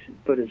challenge,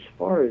 but as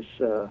far as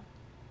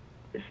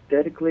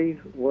aesthetically,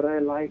 what I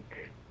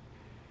like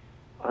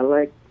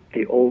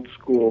the old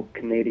school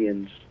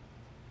Canadians,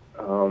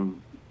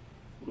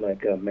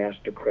 like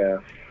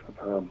Mastercraft,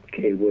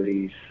 K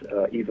Woodies,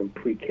 even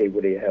pre-K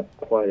Woody. I have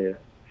quite a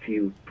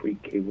few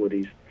pre-K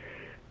Woodies.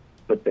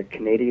 But the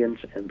Canadians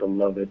and the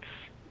Lovitts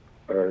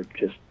are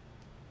just,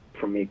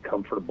 for me,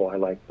 comfortable. I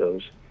like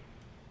those.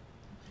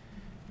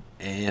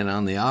 And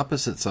on the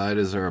opposite side,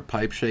 is there a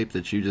pipe shape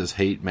that you just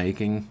hate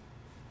making?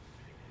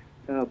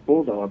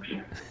 Bulldogs.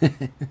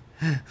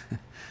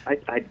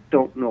 I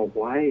don't know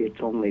why. It's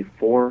only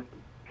 4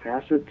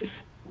 facets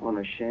on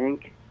a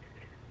shank.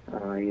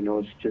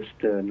 It's just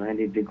a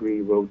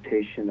 90-degree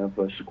rotation of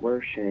a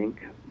square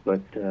shank.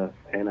 But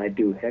and I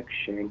do hex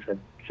shanks. I've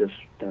just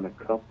done a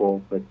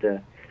couple, but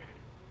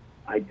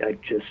I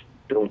just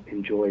don't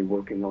enjoy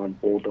working on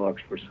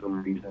bulldogs for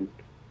some reason.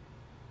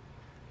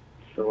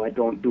 So I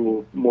don't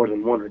do more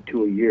than 1 or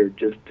 2 a year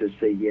just to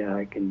say, yeah,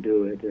 I can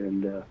do it.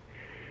 And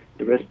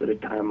the rest of the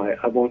time,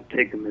 I won't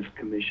take them as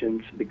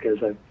commissions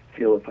because I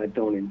feel if I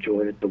don't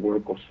enjoy it, the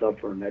work will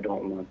suffer, and I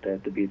don't want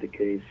that to be the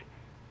case.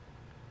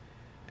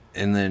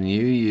 And then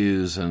you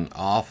use an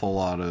awful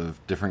lot of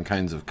different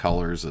kinds of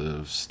colors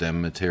of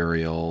stem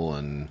material,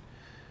 and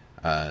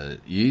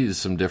you use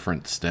some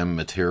different stem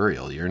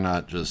material. You're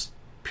not just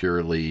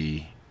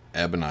purely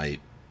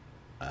ebonite.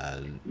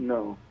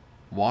 No.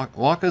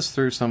 Walk us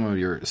through some of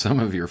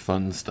your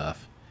fun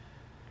stuff.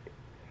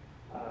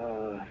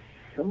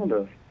 Some of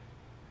the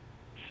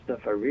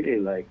stuff I really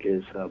like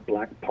is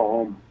black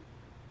palm,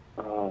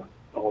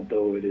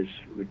 although it is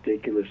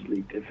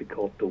ridiculously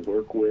difficult to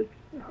work with.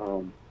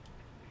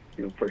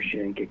 For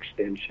shank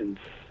extensions,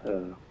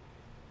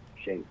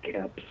 shank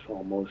caps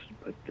almost,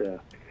 but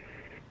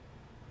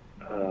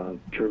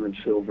German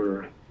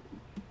silver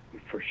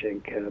for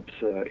shank caps,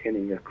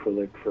 any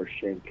acrylic for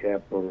shank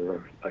cap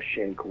or a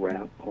shank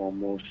wrap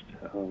almost.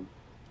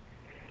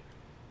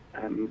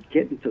 I'm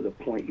getting to the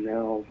point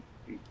now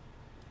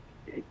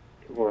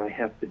where I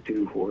have to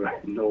do what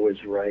I know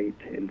is right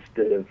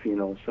instead of,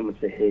 someone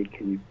say, hey,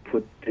 can you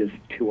put this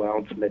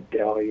 2-ounce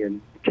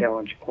medallion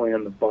challenge coin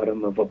on the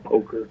bottom of a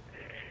poker?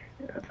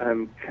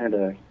 I'm kind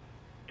of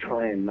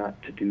trying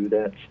not to do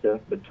that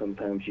stuff, but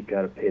sometimes you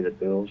got to pay the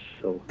bills,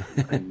 so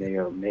I may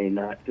or may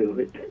not do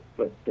it.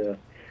 But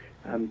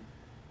I'm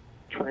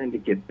trying to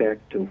get back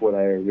to what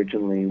I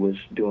originally was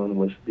doing,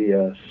 was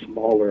the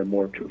smaller,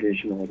 more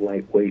traditional,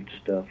 lightweight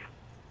stuff.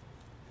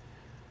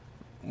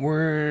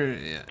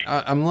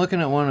 I'm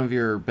looking at one of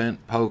your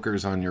bent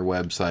pokers on your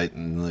website,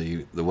 and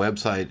the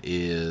website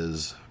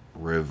is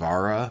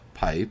Rivara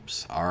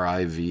Pipes,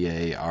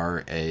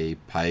 Rivara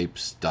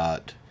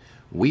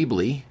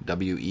Pipes.weebly,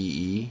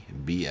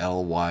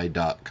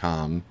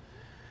 weebly.com.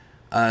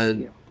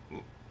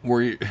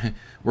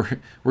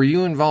 Were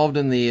you involved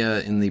in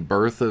the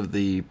birth of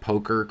the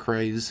poker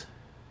craze?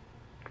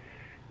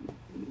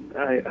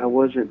 I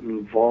wasn't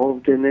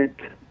involved in it,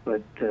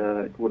 but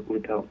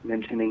without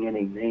mentioning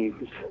any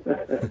names,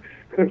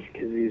 because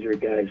these are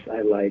guys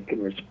I like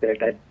and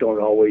respect. I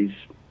don't always.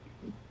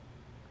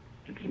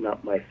 It's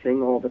not my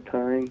thing all the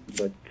time,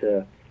 but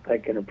I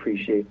can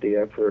appreciate the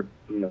effort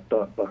and the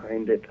thought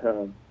behind it.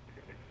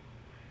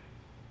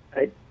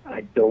 I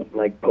don't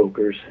like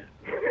pokers.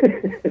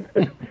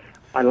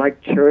 I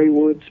like cherry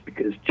woods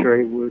because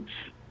cherry woods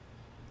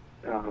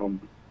are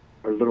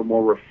a little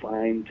more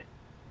refined,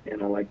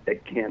 and I like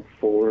that cant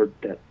forward,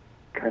 that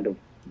kind of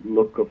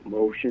look of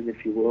motion,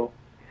 if you will.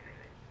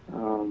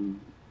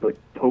 But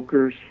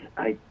pokers,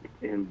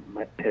 and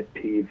my pet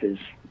peeve is,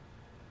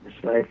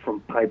 aside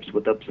from pipes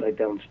with upside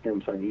down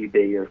stems on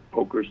eBay, or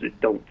pokers that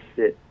don't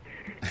sit.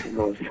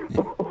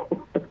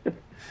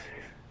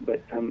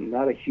 But I'm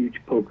not a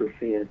huge poker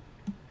fan.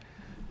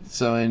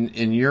 So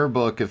in your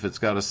book, if it's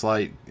got a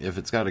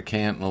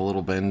cant and a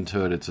little bend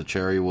to it, it's a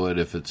cherry wood.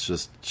 If it's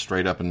just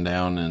straight up and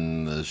down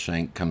and the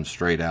shank comes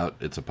straight out,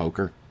 it's a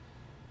poker.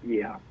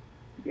 Yeah.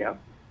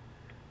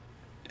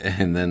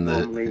 And then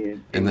normally,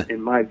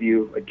 in my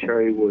view, a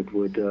cherry wood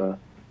would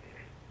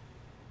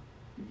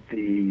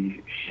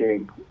the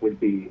shank would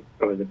be,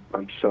 the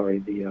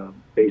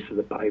base of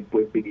the pipe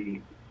would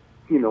be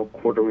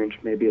quarter inch,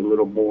 maybe a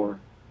little more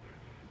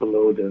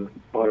below the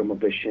bottom of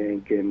the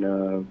shank, and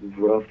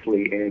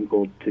roughly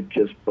angled to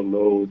just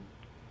below,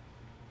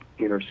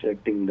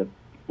 intersecting the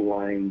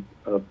line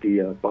of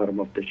the bottom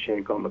of the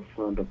shank on the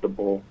front of the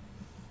bowl.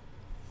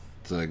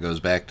 So it goes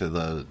back to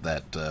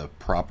that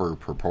proper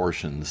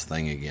proportions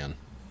thing again.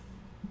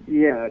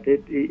 Yeah,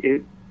 that's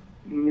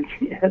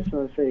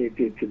what I say. If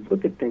you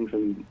look at things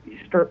and you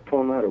start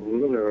pulling out a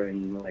ruler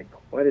and like,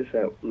 why does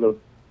that look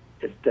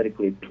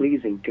aesthetically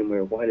pleasing to me,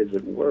 or why does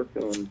it work?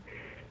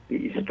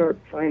 You start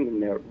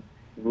finding that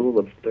rule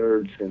of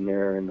thirds in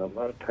there, and a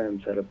lot of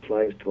times that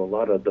applies to a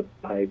lot of the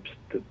pipes,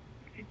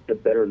 the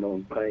better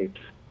known pipes.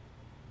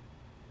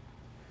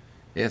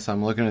 Yes,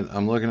 I'm looking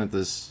at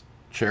this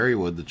cherry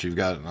wood that you've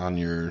got on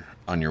your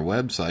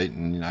website,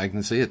 and I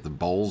can see it. The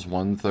bowl's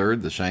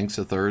 1/3, the shank's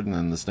 1/3, and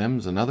then the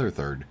stem's another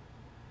 1/3.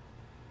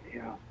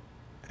 Yeah.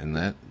 And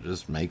that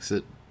just makes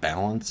it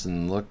balance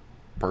and look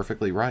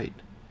perfectly right.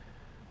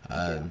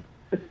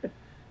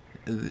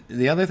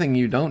 The other thing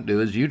you don't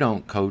do is you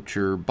don't coat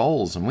your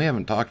bowls, and we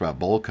haven't talked about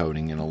bowl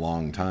coating in a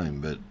long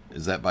time, but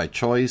is that by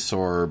choice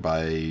or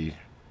by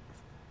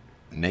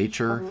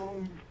nature?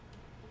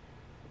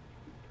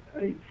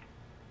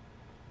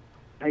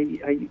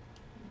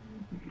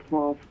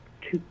 Well,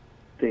 two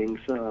things.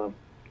 I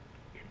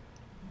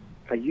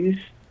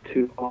used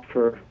to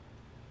offer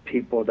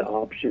people the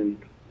option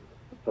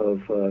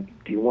of, do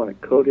you want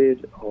it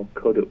coated? I'll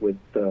coat it with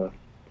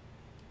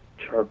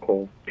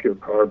charcoal, pure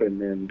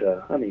carbon, and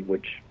honey,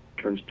 which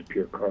turns to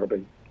pure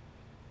carbon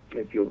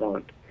if you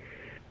want.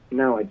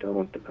 Now I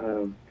don't.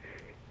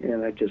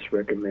 And I just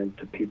recommend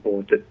to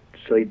people that,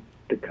 so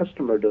the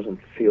customer doesn't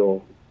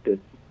feel that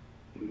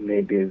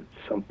maybe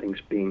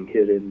something's being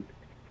hidden.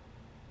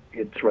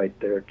 It's right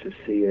there to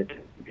see it.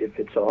 If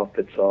it's off,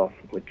 it's off,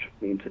 which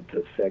means it's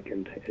a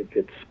second. If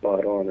it's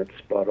spot on, it's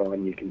spot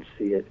on. You can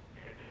see it.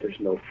 There's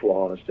no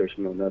flaws. There's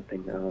no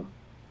nothing.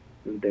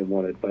 And they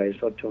want advice,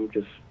 I'll tell them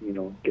just,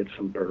 get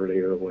some burley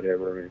or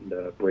whatever and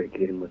break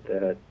it in with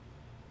that.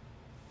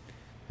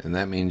 And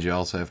that means you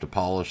also have to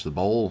polish the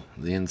bowl,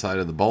 the inside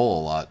of the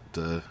bowl, a lot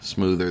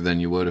smoother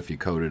than you would if you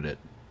coated it.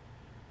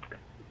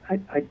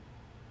 I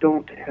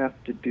don't have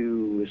to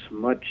do as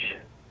much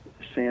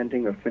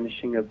sanding or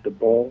finishing of the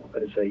bowl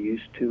as I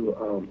used to,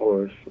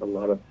 or as a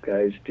lot of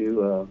guys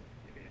do. A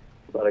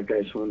lot of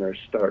guys, when they're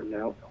starting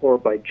out, or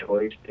by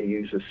choice, they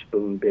use a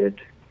spoon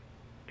bit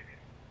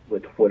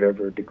with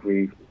whatever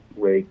degree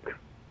rake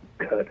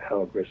cut,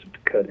 how aggressive the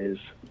cut is,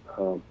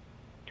 or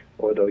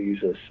they'll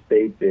use a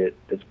spade bit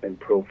that's been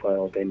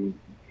profiled, and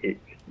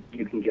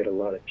you can get a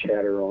lot of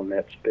chatter on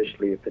that,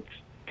 especially if it's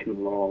too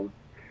long.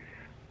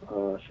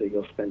 So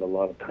you'll spend a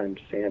lot of time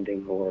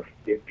sanding, or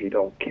if you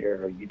don't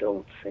care, you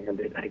don't sand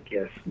it, I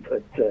guess.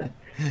 But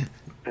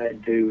I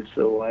do.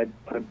 So I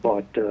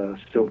bought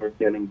silver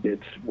denning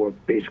bits, were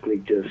basically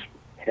just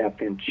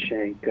half-inch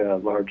shank,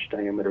 large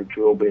diameter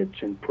drill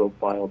bits, and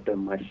profiled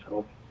them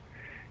myself.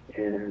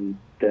 And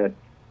that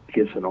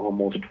gives an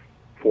almost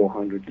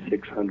 400,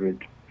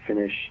 600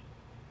 finish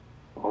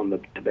on the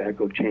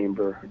tobacco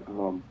chamber.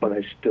 But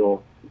I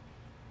still,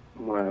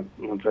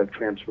 once I've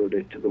transferred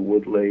it to the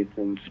wood lathe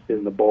and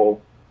spin the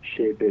bowl,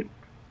 shape it,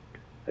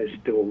 I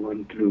still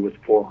run through with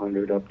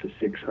 400 up to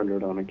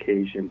 600 on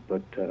occasion.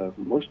 But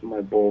most of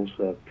my bowls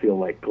feel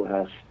like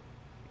glass.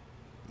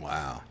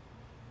 Wow.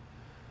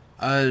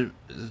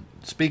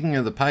 Speaking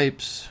of the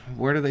pipes,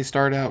 where do they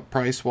start out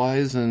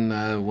price-wise, and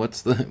what's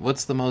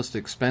the most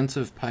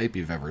expensive pipe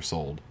you've ever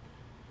sold?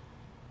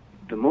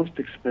 The most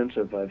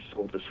expensive I've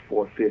sold is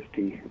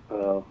 $450.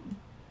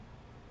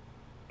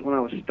 When I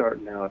was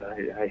starting out,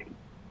 I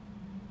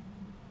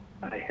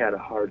had a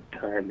hard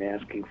time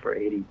asking for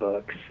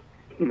 $80,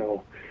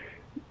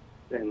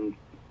 and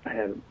I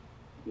had a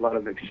lot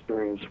of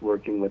experience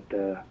working with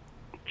the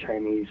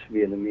Chinese,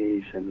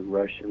 Vietnamese, and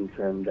Russians,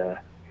 and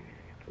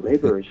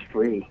labor is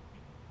free.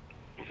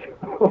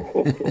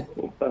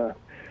 So,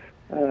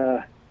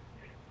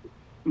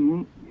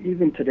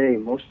 even today,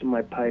 most of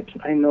my pipes,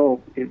 I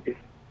know if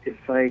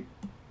I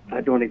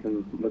don't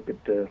even look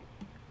at the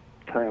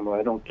timer,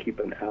 I don't keep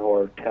an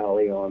hour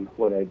tally on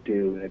what I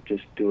do. I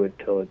just do it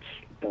till it's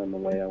done the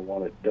way I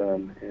want it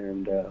done,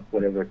 and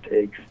whatever it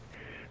takes.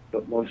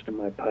 But most of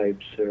my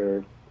pipes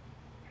are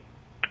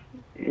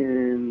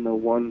in the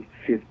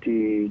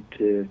 $150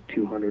 to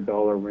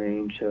 $200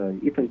 range.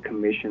 Even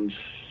commissions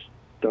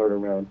start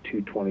around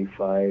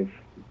 $225.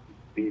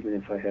 Even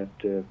if I have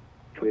to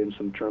put in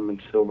some German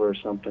silver or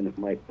something, it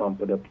might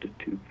bump it up to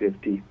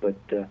 $250. But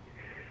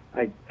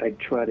I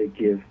try to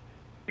give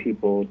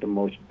people the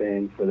most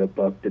bang for the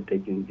buck that they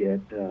can get.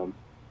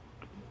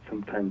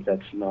 Sometimes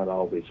that's not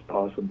always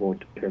possible. It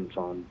depends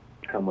on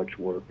how much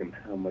work and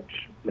how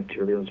much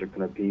materials are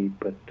going to be.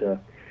 But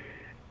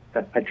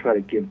I try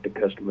to give the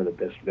customer the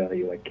best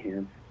value I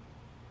can.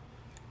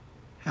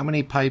 How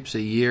many pipes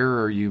a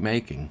year are you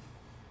making?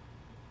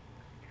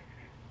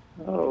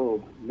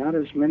 Oh, not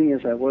as many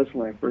as I was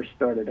when I first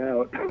started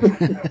out.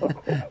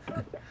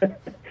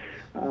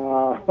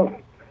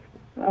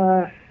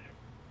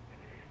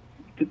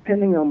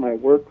 depending on my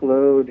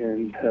workload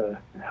and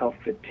how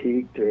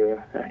fatigued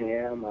I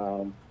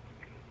am,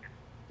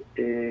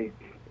 you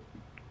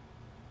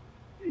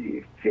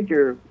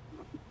figure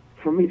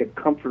for me to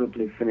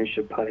comfortably finish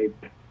a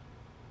pipe,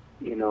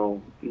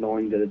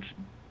 knowing that it's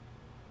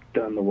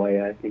done the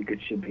way I think it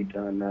should be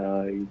done,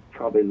 you're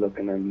probably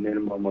looking at a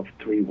minimum of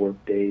 3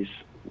 work days,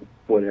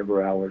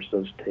 whatever hours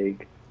those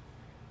take.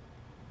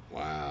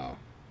 Wow.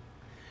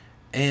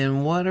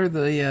 And what are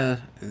the,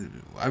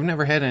 I've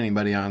never had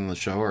anybody on the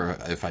show, or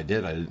if I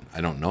did, I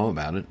don't know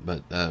about it,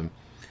 but the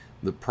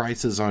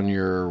prices on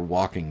your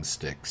walking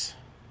sticks.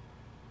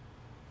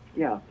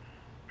 Yeah.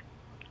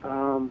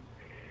 Well,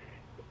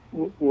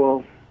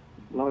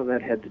 a lot of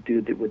that had to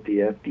do with the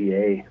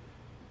FDA,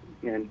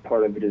 and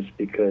part of it is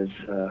because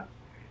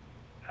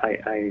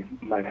I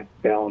might have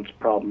balance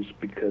problems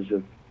because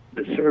of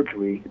the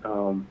surgery.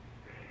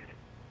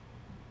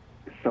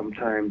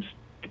 Sometimes,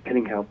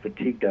 depending how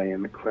fatigued I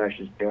am, it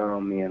crashes down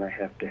on me, and I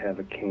have to have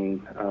a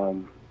cane,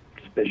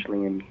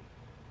 especially in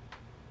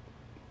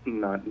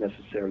not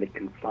necessarily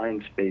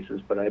confined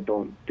spaces. But I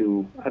don't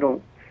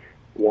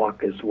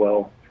walk as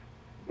well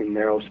in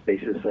narrow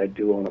spaces as I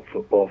do on a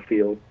football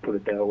field. Put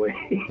it that way.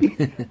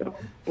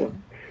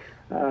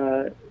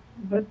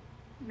 But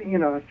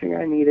I think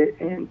I need it,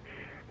 and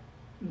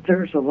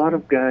there's a lot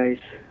of guys,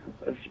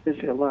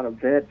 especially a lot of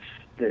vets,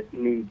 that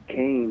need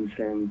canes,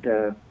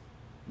 and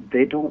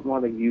they don't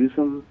want to use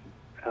them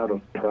out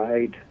of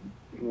pride,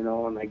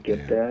 and I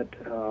get that.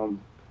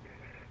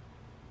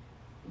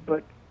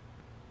 But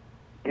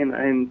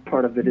and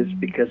part of it is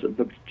because it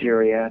looks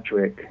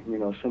geriatric.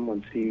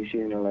 Someone sees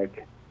you and they're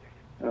like,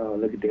 "Oh,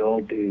 look at the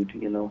old dude,"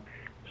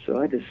 So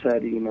I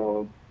decided,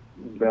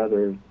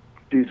 rather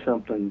do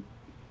something,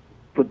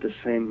 put the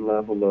same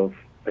level of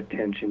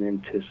attention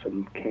into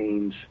some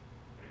canes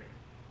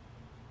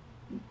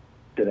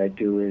that I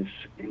do is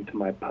into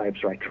my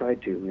pipes, or I try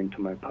to into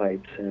my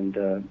pipes, and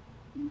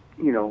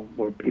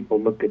where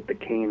people look at the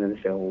cane and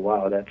they say, "Oh,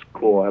 wow, that's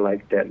cool. I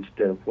like that,"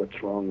 instead of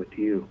 "What's wrong with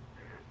you?"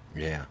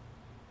 Yeah,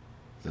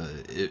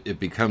 it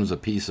becomes a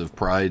piece of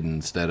pride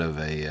instead of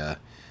a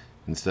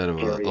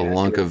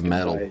lunk of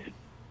metal.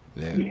 Device.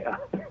 Yeah.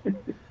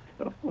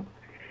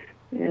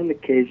 And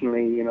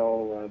occasionally,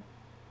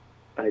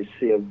 I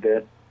see a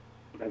vet.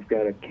 I've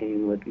got a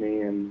cane with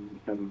me, and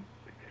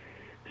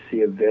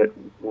see a vet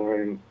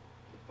wearing.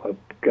 I've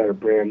got a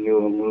brand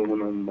new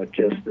aluminum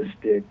adjust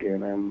stick,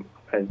 and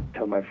I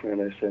tell my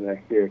friend, I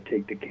said, "Here,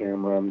 take the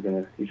camera.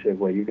 He said,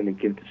 "Well, you're gonna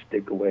give the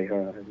stick away,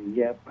 huh?" I said,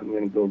 "Yep, I'm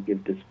gonna go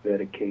give this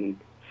vet a cane."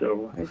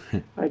 So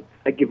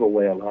I give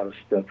away a lot of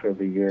stuff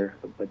every year,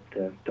 but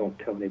don't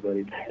tell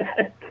anybody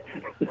that.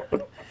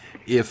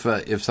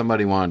 If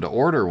somebody wanted to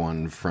order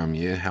one from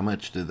you, how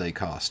much do they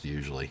cost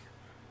usually?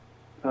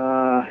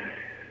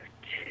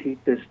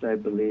 Cheapest, I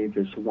believe,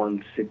 is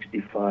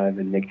 $165,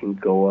 and they can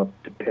go up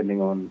depending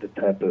on the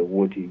type of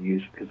wood you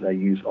use, because I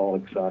use all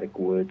exotic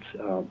woods.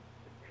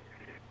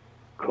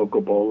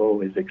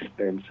 Cocobolo is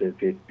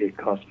expensive. It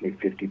cost me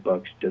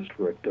 $50 just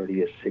for a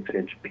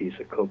 36-inch piece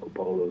of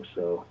Cocobolo.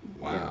 So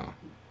wow.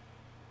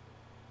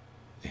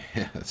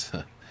 Yeah.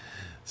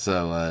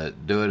 So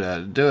do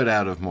it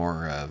out of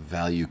more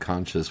value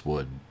conscious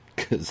wood,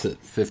 because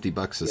at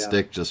 $50 a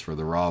stick just for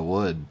the raw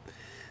wood.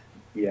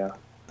 Yeah.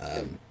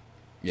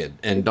 Yeah,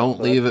 and don't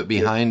leave it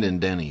behind in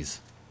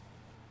Denny's.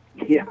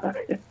 Yeah.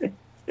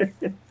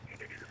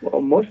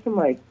 Well, most of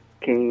my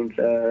canes,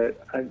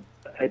 I'm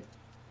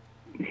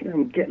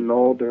getting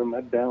older.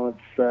 My balance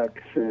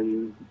sucks,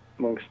 and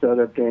amongst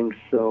other things.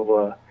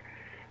 So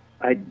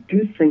I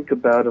do think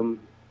about them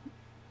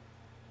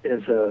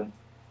as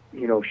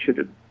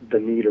should the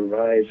need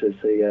arise,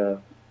 as a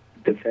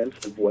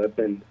defensive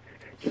weapon.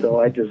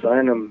 So I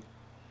design them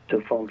to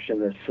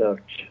function as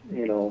such,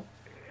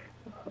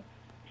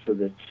 So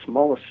the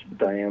smallest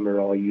diameter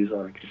I'll use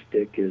on a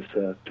stick is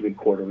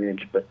 3/4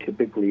 inch, but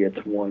typically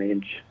it's 1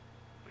 inch.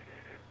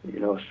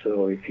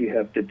 So if you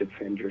have to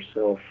defend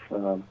yourself,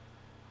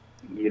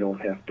 you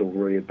don't have to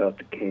worry about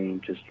the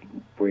cane. Just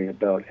worry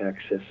about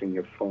accessing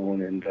your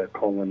phone and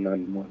calling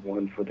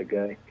 911 for the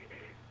guy.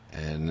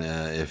 And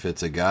if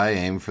it's a guy,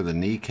 aim for the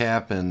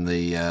kneecap and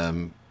the...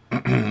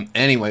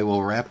 Anyway,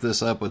 we'll wrap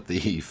this up with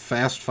the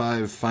Fast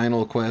 5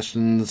 final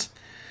questions.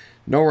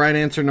 No right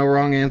answer, no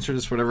wrong answer,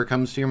 just whatever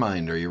comes to your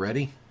mind. Are you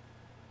ready?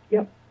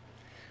 Yep.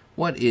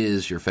 What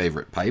is your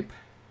favorite pipe?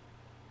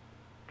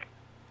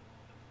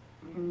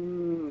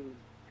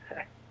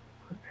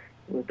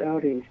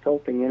 Without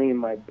insulting any of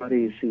my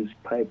buddies whose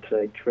pipes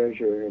I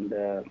treasure, and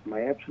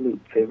my absolute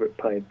favorite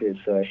pipe is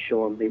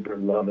Schoen Lieber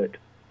Lovett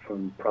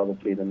from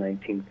probably the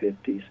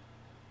 1950s.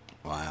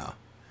 Wow.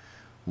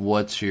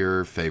 What's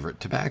your favorite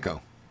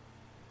tobacco?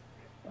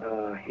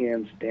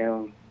 Hands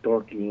down,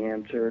 dorky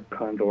answer,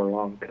 Condor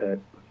Long Cut.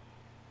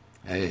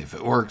 Hey, if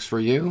it works for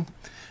you.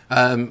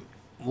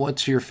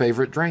 What's your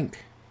favorite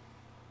drink?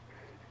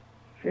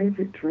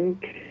 Favorite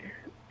drink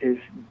is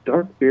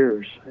dark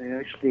beers.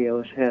 I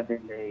was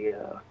having a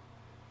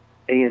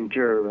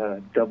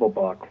A&Ger double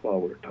bock while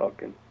we were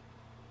talking.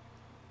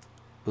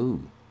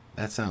 Ooh,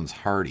 that sounds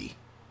hearty.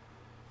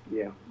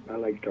 Yeah, I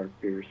like dark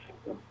beers.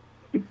 So.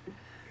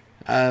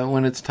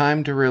 When it's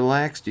time to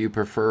relax, do you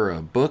prefer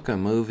a book, a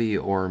movie,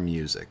 or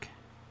music?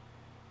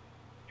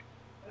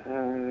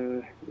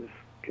 This is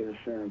going to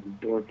sound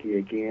dorky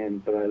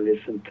again, but I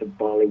listen to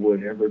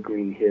Bollywood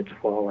evergreen hits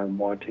while I'm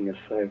watching a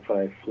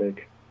sci-fi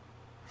flick.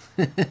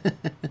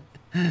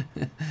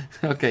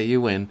 Okay,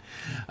 you win.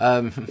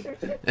 And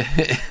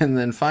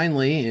then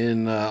finally,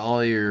 in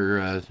all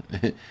your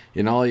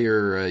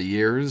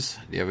years,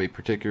 do you have a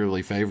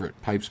particularly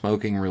favorite pipe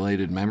smoking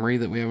related memory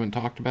that we haven't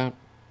talked about?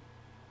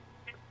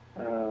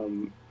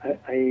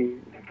 I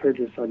heard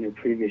this on your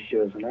previous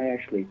shows, and I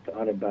actually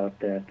thought about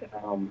that.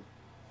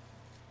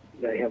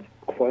 I have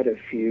quite a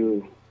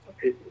few.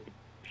 As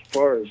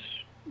far as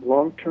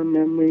long-term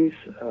memories,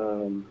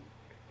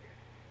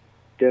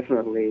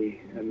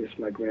 definitely I miss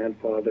my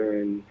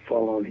grandfather and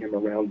following him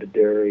around the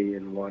dairy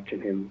and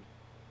watching him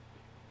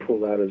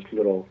pull out his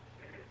little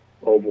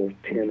oval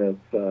tin of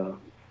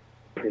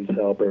Prince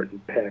Albert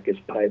and pack his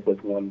pipe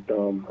with one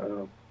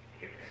thumb.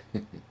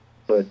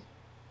 But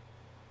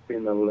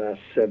in the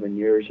last 7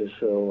 years or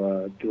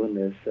so doing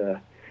this,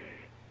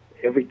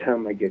 every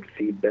time I get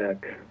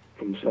feedback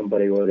from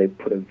somebody or they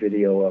put a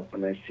video up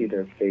and I see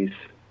their face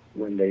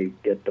when they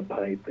get the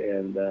pipe,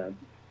 and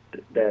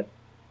that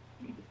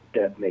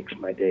makes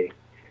my day.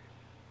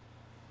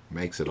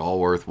 Makes it all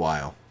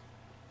worthwhile.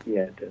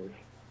 Yeah, it does.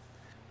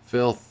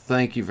 Phil,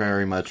 thank you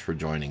very much for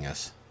joining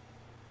us.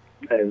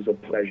 It was a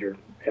pleasure.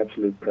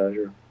 Absolute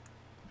pleasure.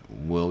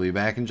 We'll be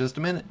back in just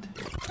a minute.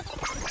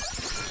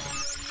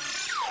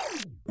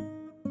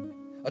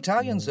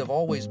 Italians have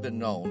always been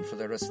known for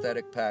their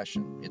aesthetic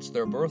passion. It's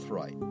their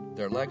birthright,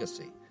 their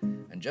legacy.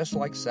 And just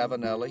like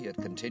Savinelli, it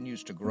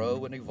continues to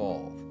grow and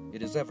evolve.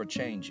 It is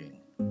ever-changing.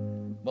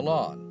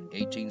 Milan,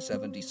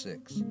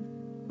 1876.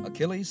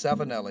 Achille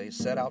Savinelli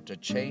set out to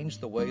change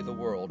the way the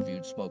world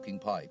viewed smoking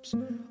pipes,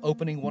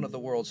 opening one of the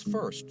world's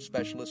first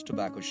specialist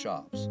tobacco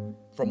shops.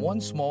 From one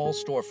small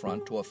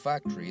storefront to a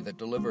factory that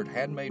delivered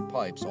handmade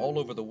pipes all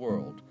over the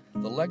world,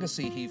 the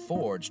legacy he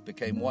forged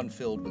became one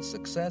filled with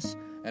success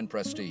and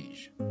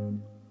prestige.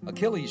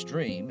 Achilles'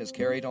 dream is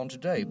carried on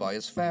today by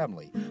his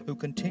family, who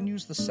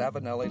continues the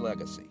Savinelli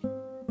legacy.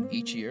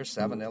 Each year,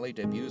 Savinelli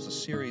debuts a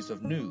series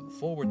of new,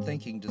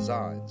 forward-thinking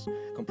designs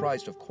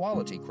comprised of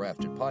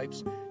quality-crafted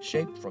pipes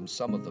shaped from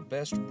some of the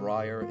best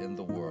briar in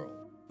the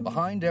world.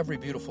 Behind every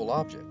beautiful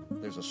object,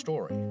 there's a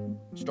story.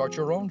 Start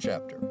your own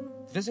chapter.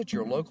 Visit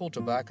your local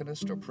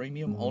tobacconist or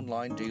premium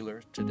online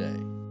dealer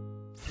today.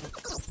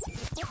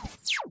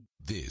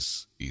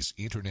 This is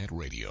Internet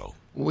Radio.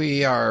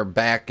 We are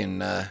back,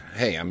 and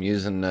hey, I'm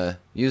using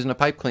a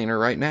pipe cleaner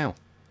right now.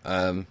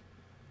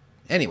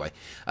 Anyway,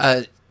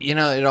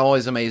 it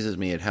always amazes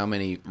me at how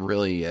many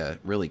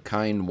really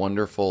kind,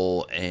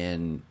 wonderful,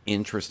 and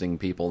interesting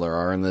people there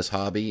are in this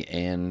hobby,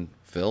 and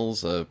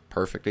Phil's a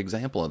perfect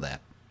example of that.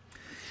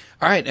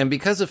 All right, and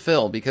because of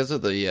Phil, because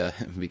of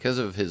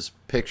his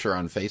picture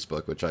on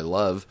Facebook, which I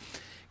love,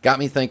 got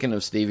me thinking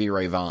of Stevie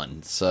Ray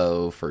Vaughan.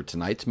 So for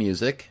tonight's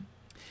music,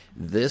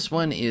 this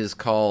one is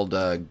called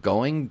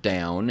Going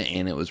Down,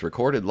 and it was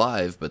recorded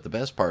live, but the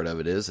best part of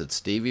it is it's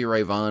Stevie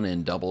Ray Vaughan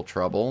in Double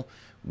Trouble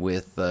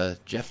with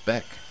Jeff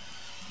Beck.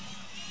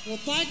 Well,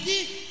 thank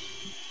you.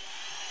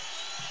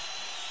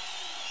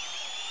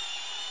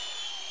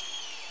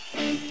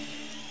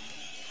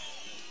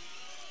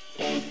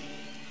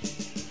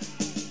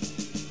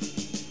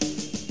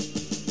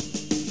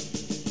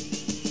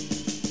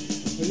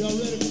 Are y'all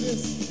ready for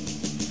this?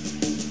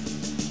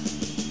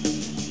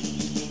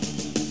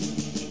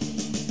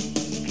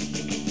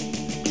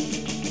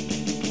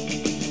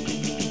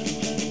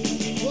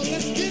 Well,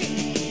 let's get it.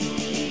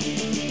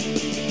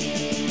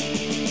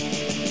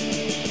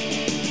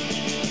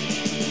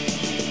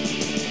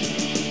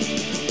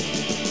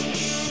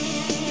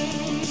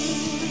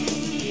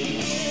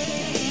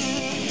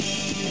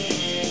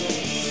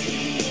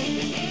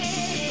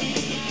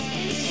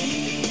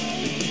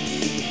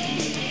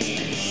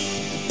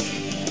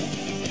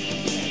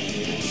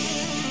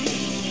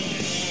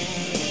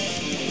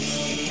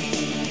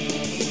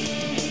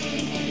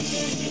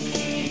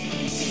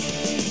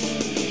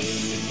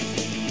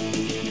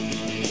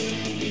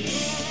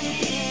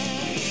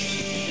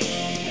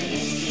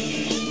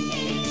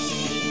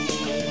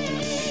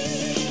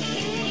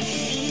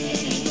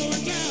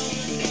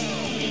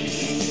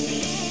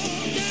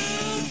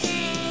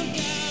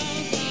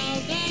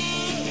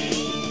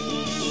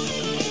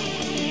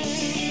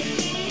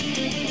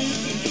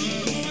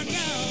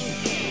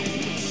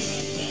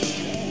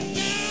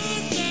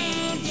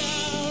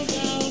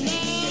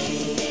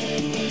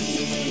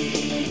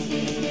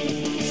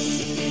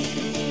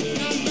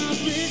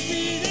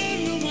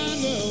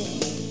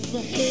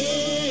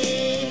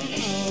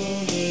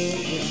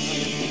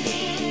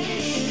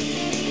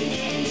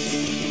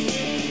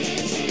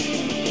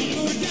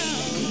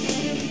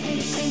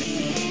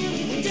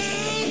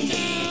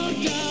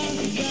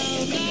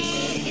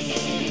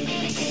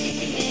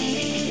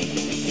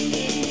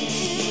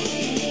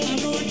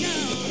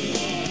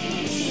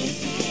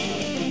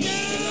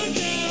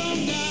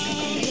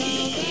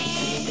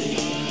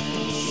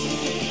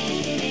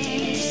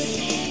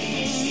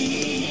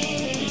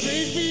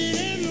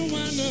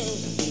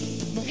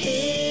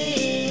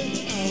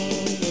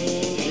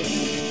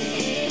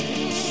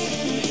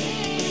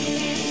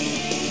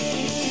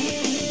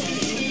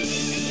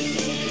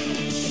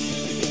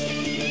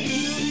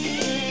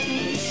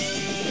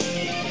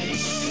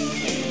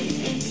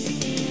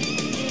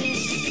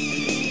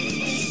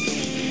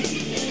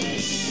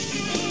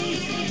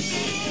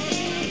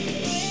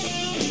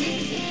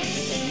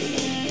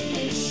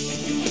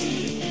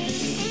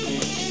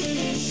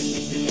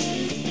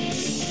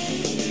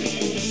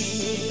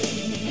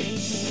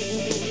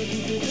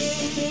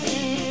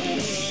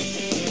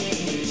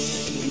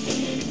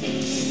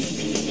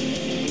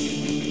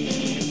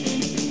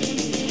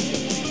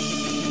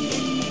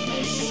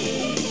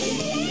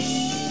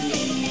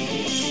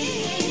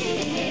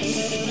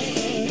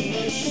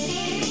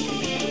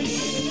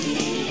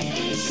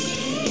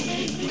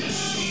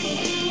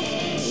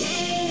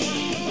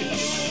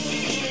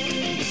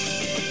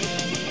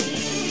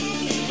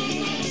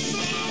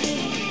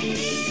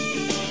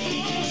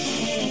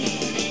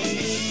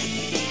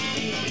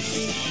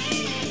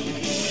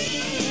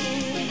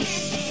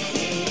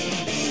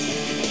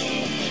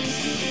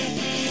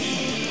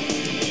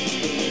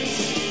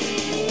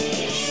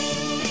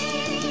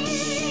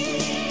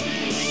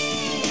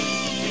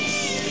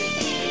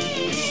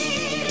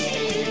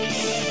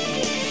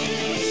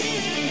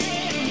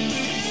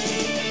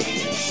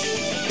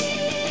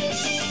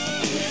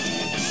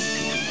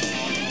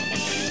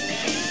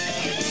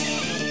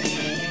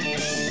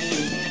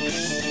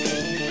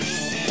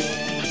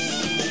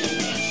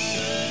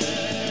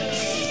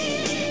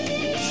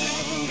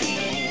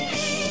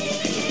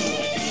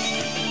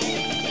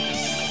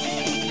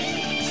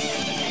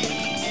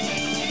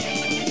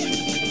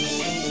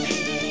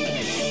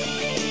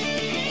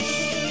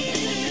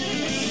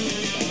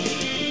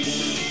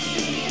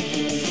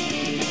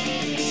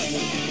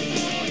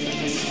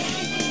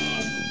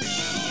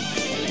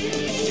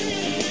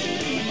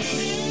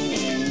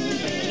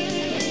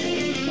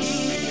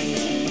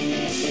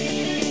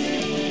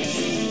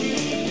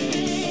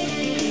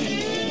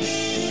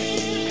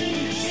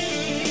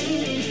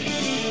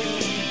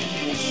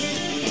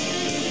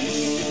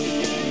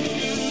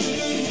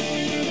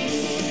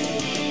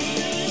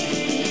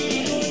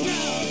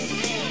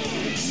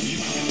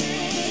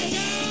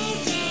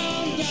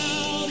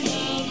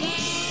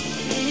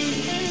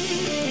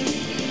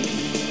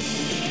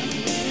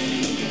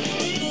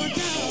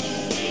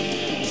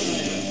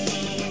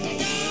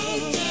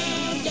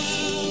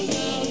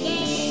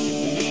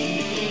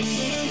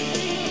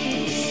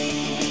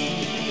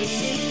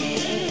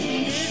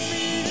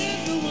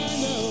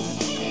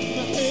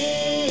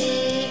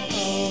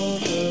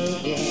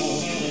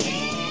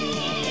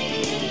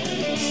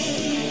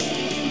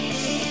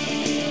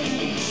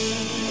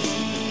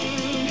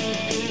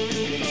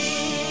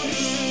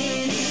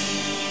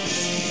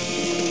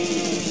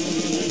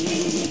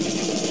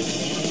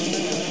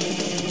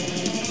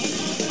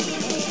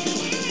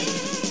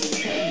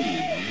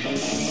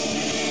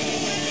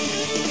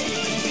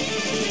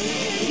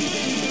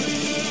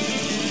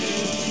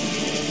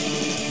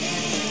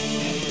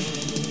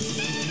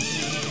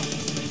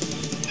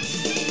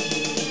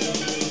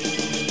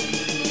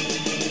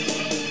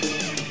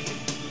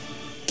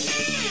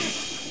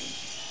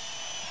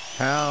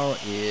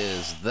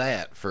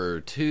 that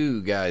for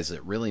two guys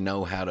that really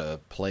know how to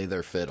play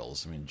their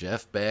fiddles. I mean,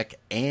 Jeff Beck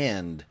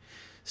and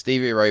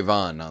Stevie Ray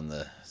Vaughan on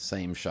the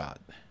same shot.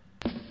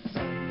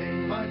 Sunday,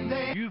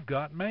 Monday, you've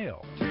got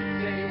mail.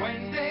 Tuesday,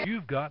 Wednesday,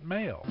 you've got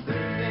mail.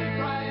 Thursday,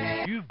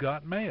 Friday, you've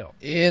got mail.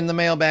 In the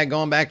mailbag,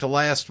 going back to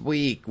last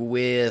week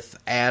with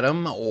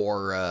Adam,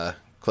 or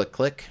Click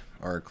Click,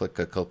 or Click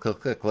Click Click Click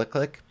Click Click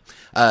Click.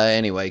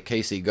 Anyway,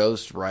 Casey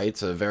Ghost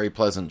writes, a very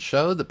pleasant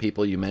show. The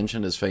people you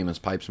mentioned as famous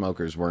pipe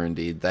smokers were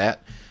indeed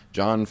that.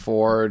 John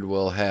Ford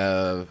will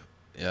have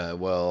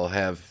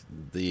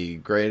the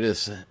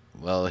greatest,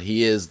 well,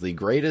 he is the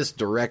greatest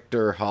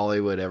director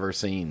Hollywood ever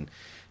seen.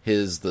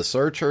 His The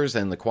Searchers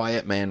and The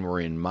Quiet Man were,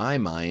 in my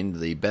mind,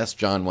 the best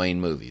John Wayne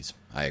movies.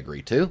 I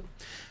agree, too.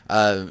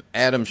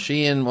 Adam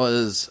Sheehan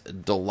was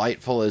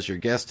delightful as your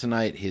guest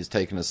tonight. He's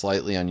taken a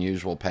slightly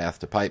unusual path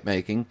to pipe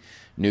making.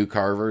 New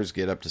carvers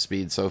get up to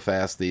speed so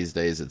fast these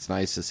days. It's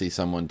nice to see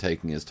someone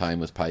taking his time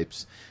with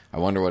pipes. I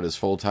wonder what his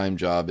full-time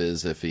job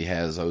is if he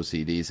has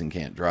OCDs and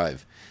can't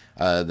drive.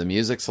 The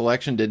music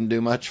selection didn't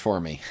do much for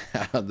me.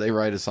 They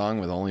write a song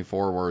with only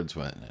 4 words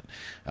in it.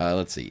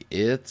 Let's see.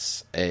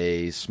 It's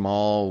a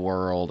small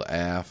world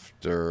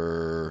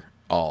after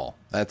all.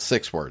 That's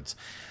 6 words.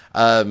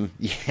 Yeah,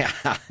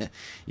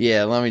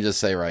 let me just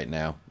say right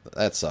now,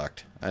 that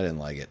sucked. I didn't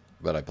like it,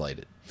 but I played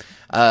it.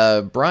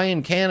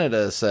 Brian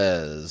Canada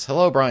says,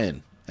 hello,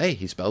 Brian. Hey,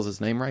 he spells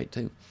his name right,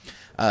 too.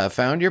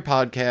 Found your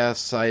podcast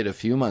site a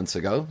few months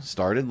ago.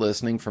 Started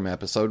listening from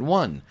episode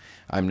 1.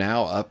 I'm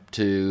now up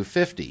to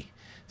 50.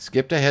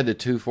 Skipped ahead to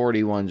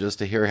 241 just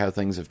to hear how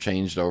things have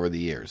changed over the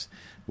years.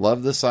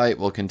 Love the site.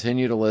 Will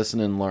continue to listen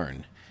and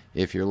learn.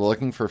 If you're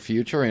looking for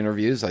future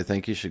interviews, I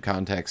think you should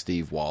contact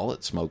Steve Wall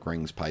at Smoke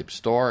Rings Pipe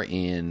Store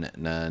in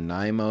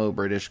Nanaimo,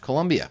 British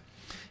Columbia.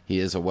 He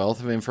has a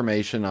wealth of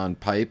information on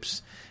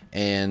pipes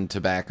and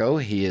tobacco.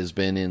 He has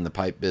been in the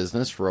pipe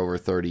business for over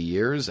 30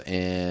 years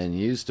and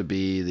used to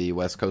be the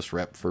West Coast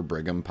rep for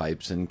Brigham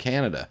Pipes in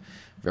Canada.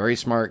 Very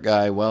smart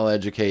guy,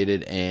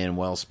 well-educated, and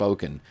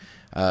well-spoken.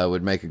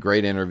 Would make a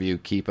great interview.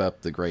 Keep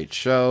up the great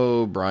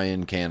show,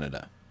 Brian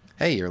Canada.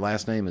 Hey, your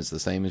last name is the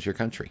same as your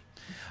country.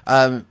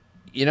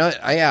 You know,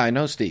 I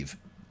know Steve.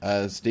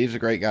 Steve's a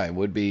great guy.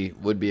 Would be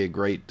a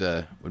great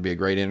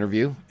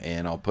interview,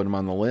 and I'll put him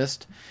on the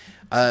list.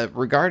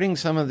 Regarding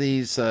some of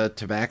these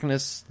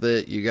tobacconists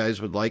that you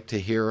guys would like to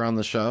hear on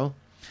the show,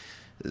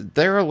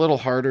 they're a little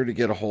harder to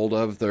get a hold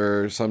of.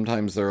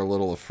 Sometimes they're a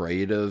little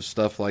afraid of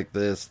stuff like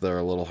this. They're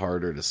a little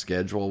harder to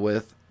schedule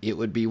with. It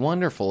would be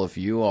wonderful if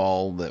you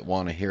all that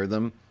want to hear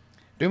them,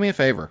 do me a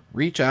favor,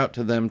 reach out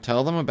to them,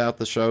 tell them about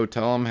the show,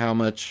 tell them how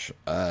much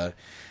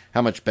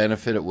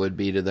benefit it would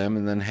be to them,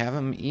 and then have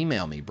them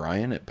email me,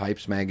 Brian, at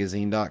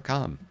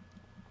PipesMagazine.com.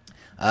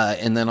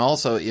 And then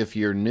also, if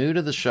you're new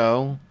to the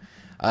show,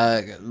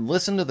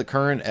 listen to the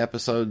current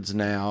episodes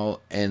now,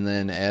 and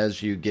then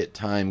as you get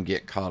time,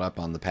 get caught up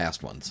on the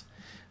past ones.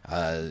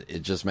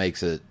 It just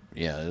makes it,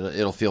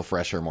 it'll feel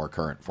fresher, more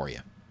current for you.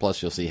 Plus,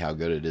 you'll see how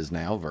good it is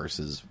now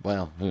versus,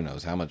 well, who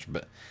knows how much,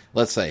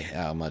 let's say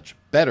how much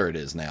better it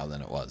is now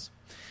than it was.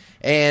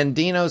 And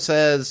Dino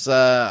says,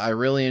 I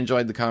really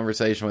enjoyed the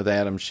conversation with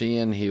Adam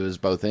Sheehan. He was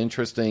both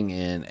interesting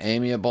and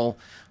amiable.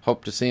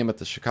 Hope to see him at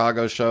the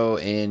Chicago show,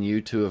 and you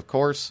too, of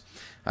course.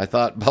 I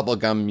thought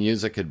bubblegum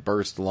music had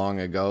burst long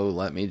ago.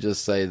 Let me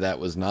just say that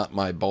was not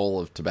my bowl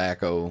of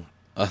tobacco.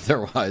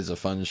 Otherwise, a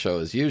fun show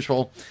as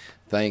usual.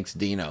 Thanks,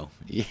 Dino.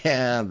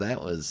 Yeah,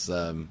 that was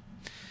an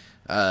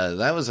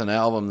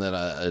album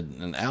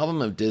an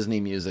album of Disney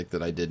music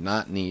that I did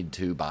not need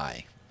to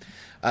buy.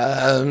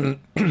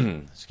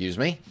 Excuse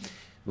me.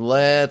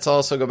 Let's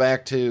also go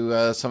back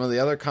to some of the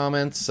other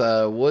comments.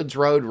 Woods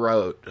Road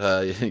wrote,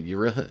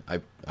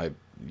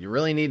 you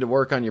really need to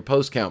work on your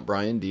post count,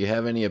 Brian. Do you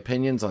have any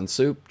opinions on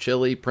soup,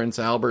 chili, Prince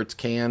Albert's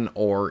can,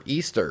 or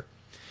Easter?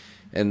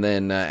 And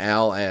then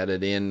Al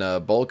added in,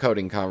 bowl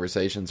coating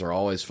conversations are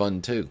always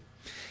fun too.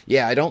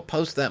 Yeah, I don't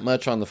post that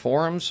much on the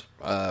forums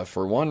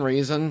for one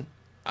reason.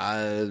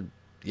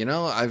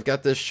 I've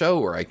got this show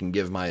where I can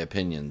give my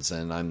opinions,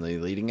 and I'm the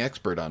leading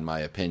expert on my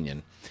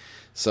opinion.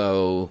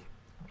 So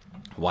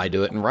why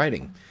do it in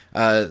writing?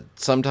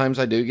 Sometimes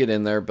I do get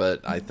in there,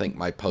 but I think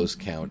my post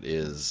count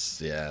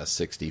is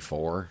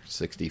 64,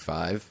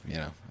 65.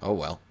 Oh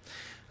well.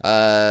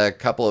 A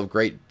couple of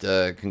great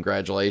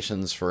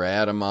congratulations for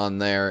Adam on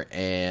there,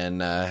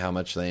 and how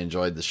much they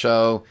enjoyed the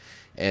show.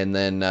 And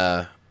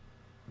then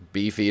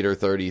Beefeater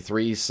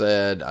 33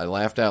 said, I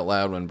laughed out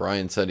loud when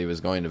Brian said he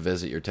was going to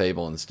visit your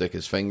table and stick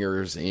his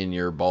fingers in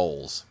your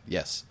bowls.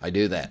 Yes, I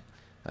do that.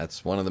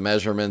 That's one of the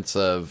measurements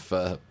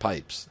of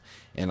pipes.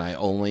 And I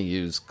only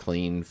use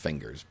clean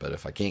fingers. But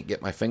if I can't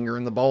get my finger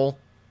in the bowl,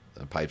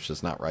 the pipe's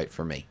just not right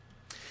for me.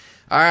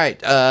 All right,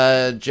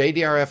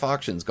 JDRF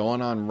auctions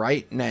going on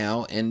right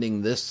now,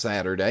 ending this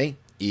Saturday,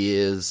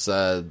 is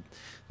the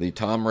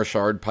Tom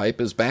Richard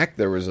pipe is back.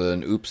 There was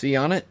an oopsie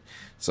on it.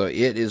 So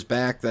it is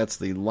back. That's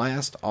the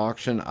last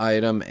auction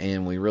item,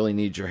 and we really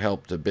need your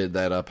help to bid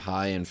that up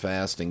high and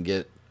fast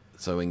and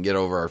so we can get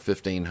over our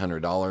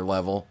 $1,500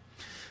 level.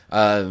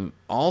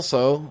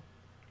 Also,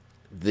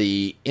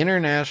 the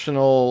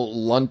International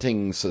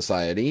Lunting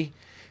Society,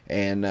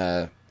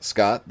 and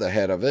Scott, the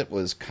head of it,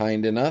 was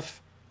kind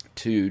enough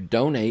to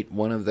donate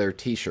one of their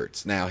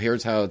t-shirts. Now,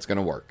 here's how it's going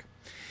to work.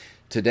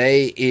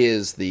 Today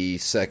is the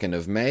 2nd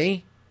of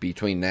May.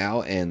 Between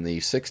now and the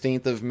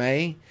 16th of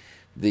May,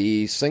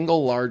 the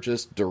single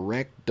largest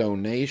direct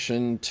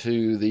donation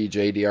to the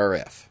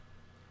JDRF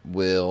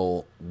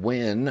will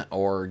win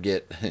or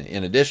get,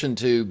 in addition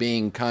to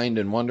being kind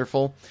and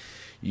wonderful,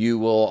 you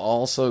will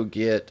also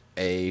get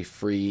a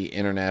free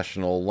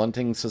International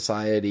Lunting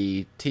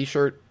Society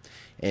t-shirt.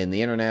 And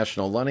the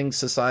International Lunting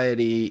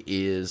Society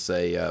is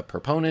a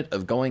proponent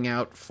of going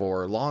out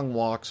for long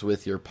walks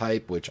with your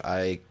pipe, which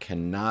I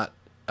cannot,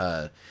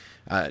 I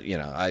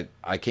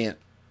can't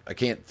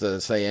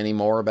say any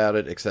more about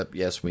it, except,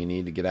 yes, we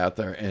need to get out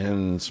there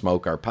and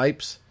smoke our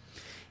pipes.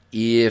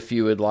 If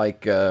you would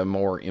like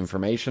more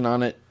information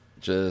on it,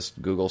 just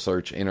Google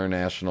search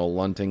International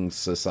Lunting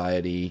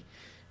Society,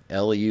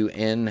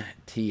 LUNTING,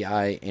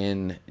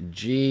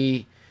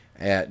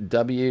 at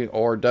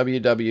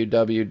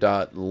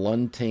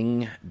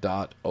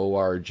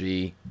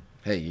www.lunting.org.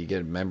 Hey, you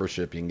get a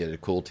membership, you can get a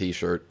cool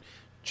t-shirt.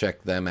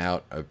 Check them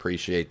out. I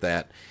appreciate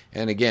that.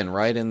 And again,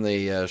 right in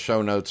the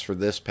show notes for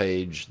this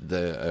page,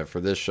 for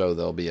this show,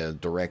 there'll be a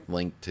direct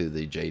link to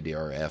the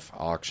JDRF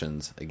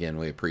auctions. Again,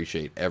 we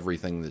appreciate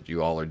everything that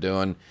you all are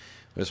doing.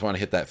 We just want to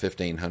hit that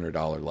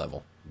 $1,500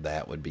 level.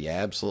 That would be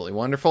absolutely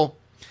wonderful.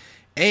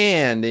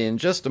 And in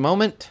just a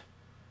moment,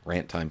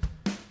 rant time.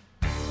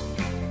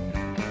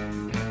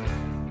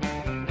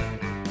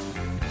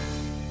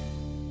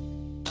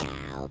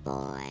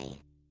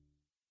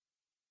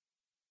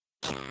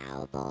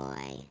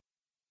 Cowboy.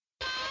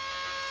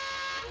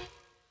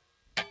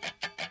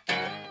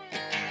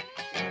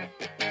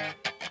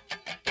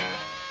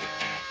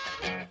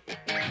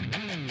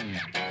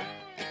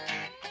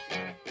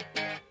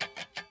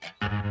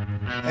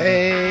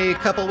 A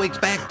couple weeks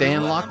back,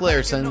 Dan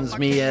Locklear sends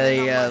me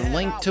a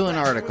link to an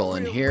article,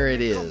 and here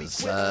it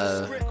is.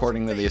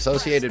 According to the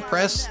Associated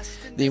Press,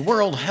 the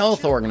World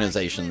Health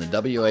Organization, the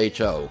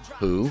WHO,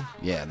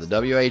 the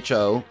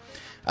WHO,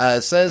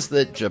 says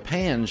that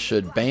Japan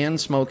should ban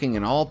smoking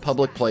in all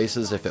public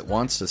places if it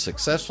wants to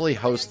successfully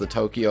host the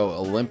Tokyo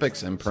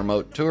Olympics and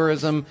promote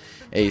tourism,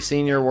 a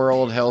senior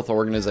World Health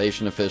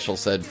Organization official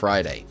said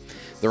Friday.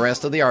 The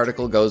rest of the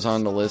article goes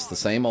on to list the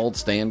same old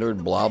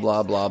standard blah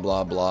blah blah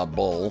blah blah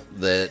bull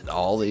that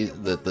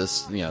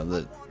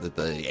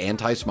the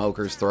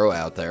anti-smokers throw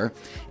out there,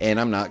 and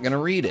I'm not going to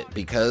read it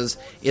because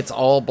it's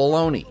all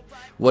baloney.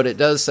 What it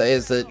does say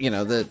is that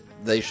that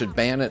they should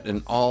ban it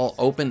in all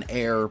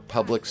open-air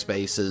public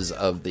spaces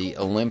of the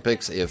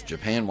Olympics if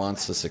Japan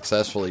wants to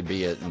successfully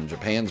be it, and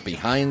Japan's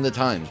behind the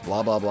times,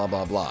 blah, blah, blah,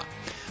 blah, blah.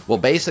 Well,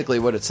 basically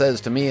what it says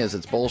to me is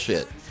it's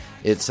bullshit.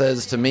 It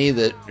says to me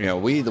that,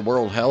 we, the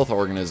World Health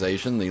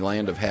Organization, the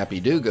land of happy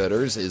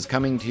do-gooders, is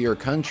coming to your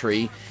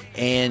country,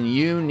 and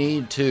you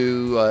need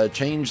to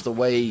change the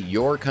way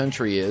your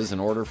country is in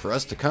order for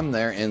us to come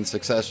there and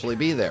successfully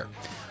be there.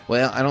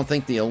 Well, I don't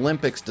think the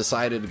Olympics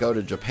decided to go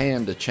to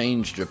Japan to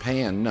change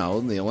Japan. No,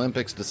 the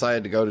Olympics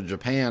decided to go to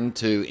Japan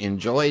to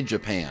enjoy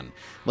Japan.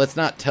 Let's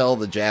not tell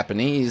the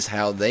Japanese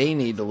how they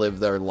need to live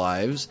their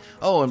lives.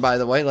 Oh, and by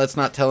the way, let's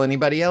not tell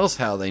anybody else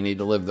how they need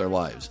to live their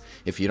lives.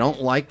 If you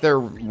don't like their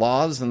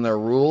laws and their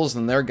rules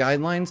and their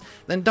guidelines,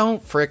 then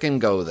don't frickin'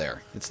 go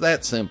there. It's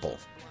that simple.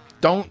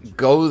 Don't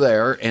go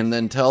there and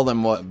then tell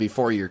them what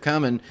before you're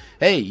coming,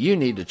 hey, you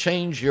need to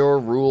change your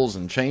rules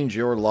and change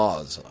your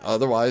laws.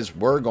 Otherwise,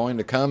 we're going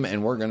to come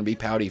and we're going to be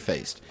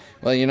pouty-faced.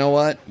 Well, you know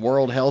what?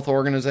 World Health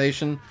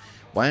Organization,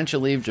 why don't you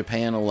leave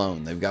Japan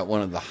alone? They've got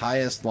one of the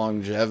highest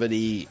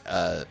longevity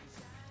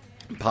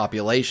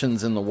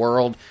populations in the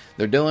world.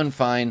 They're doing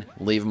fine.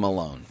 Leave them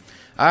alone.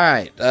 All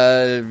right.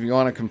 If you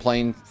want to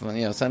complain,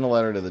 send a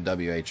letter to the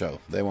WHO.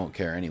 They won't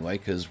care anyway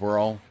because we're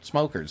all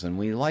smokers and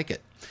we like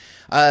it.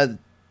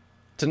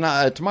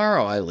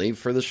 Tomorrow I leave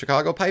for the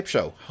Chicago Pipe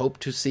Show. Hope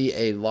to see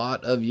a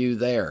lot of you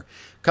there.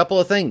 Couple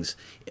of things.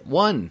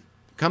 One,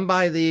 come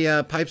by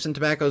the Pipes and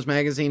Tobaccos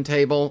magazine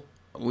table.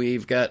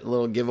 We've got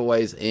little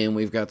giveaways and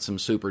we've got some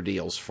super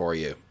deals for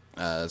you.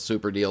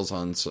 Super deals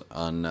on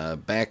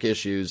back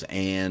issues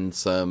and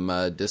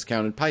some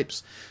discounted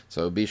pipes.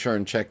 So be sure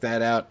and check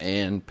that out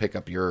and pick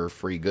up your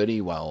free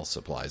goodie while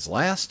supplies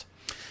last.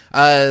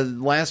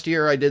 Last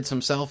year I did some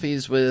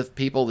selfies with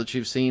people that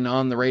you've seen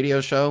on the radio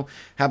show.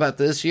 How about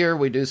this year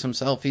we do some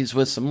selfies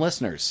with some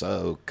listeners?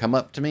 So come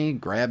up to me,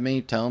 grab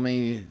me, tell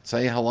me,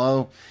 say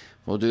hello.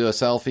 We'll do a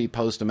selfie,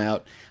 post them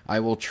out.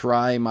 I will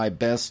try my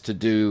best to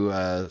do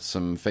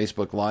some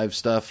Facebook Live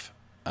stuff,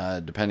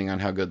 depending on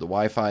how good the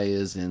Wi-Fi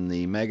is in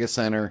the Mega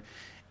Center.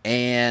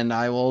 And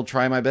I will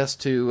try my best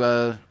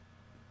to,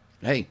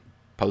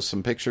 post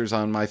some pictures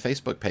on my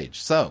Facebook page.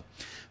 So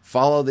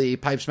follow the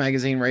Pipes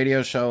Magazine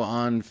radio show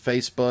on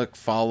Facebook.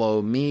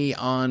 Follow me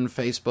on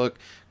Facebook.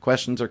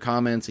 Questions or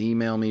comments,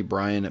 email me,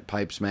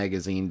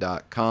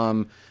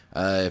 brian@pipesmagazine.com.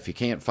 If you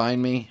can't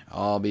find me,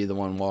 I'll be the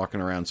one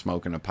walking around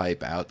smoking a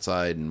pipe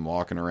outside and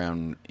walking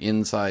around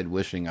inside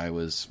wishing I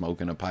was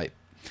smoking a pipe.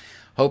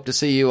 hope to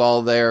see you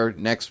all there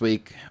next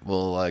week.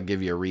 We'll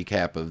give you a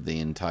recap of the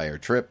entire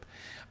trip.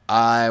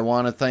 I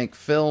want to thank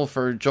Phil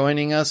for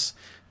joining us.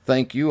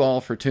 Thank you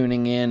all for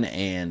tuning in,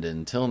 and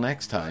until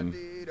next time.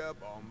 Happy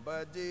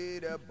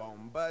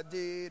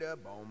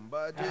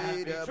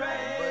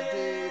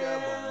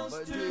trails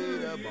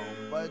to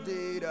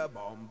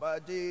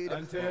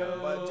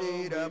until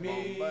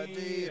we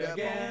meet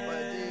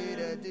again.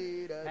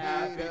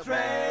 Happy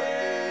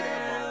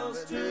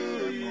trails to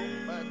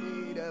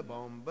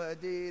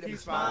keep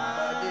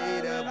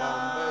smiling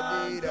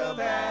until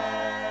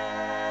then.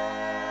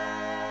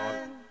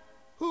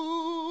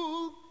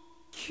 Who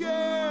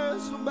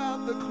cares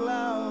about the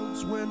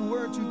clouds when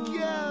we're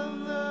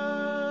together?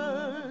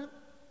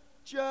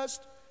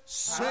 Just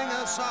sing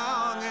a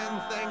song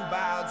and think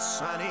about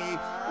sunny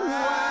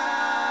weather.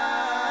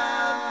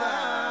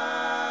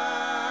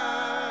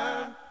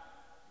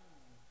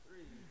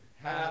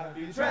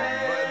 Happy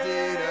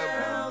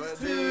trails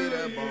to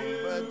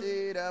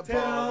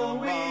till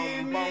we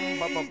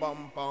meet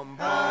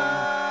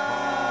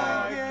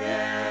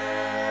again.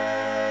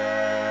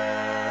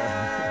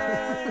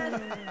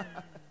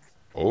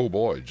 Oh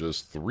boy,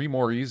 just 3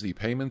 more easy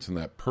payments and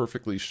that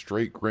perfectly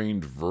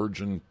straight-grained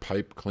virgin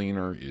pipe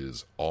cleaner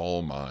is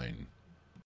all mine.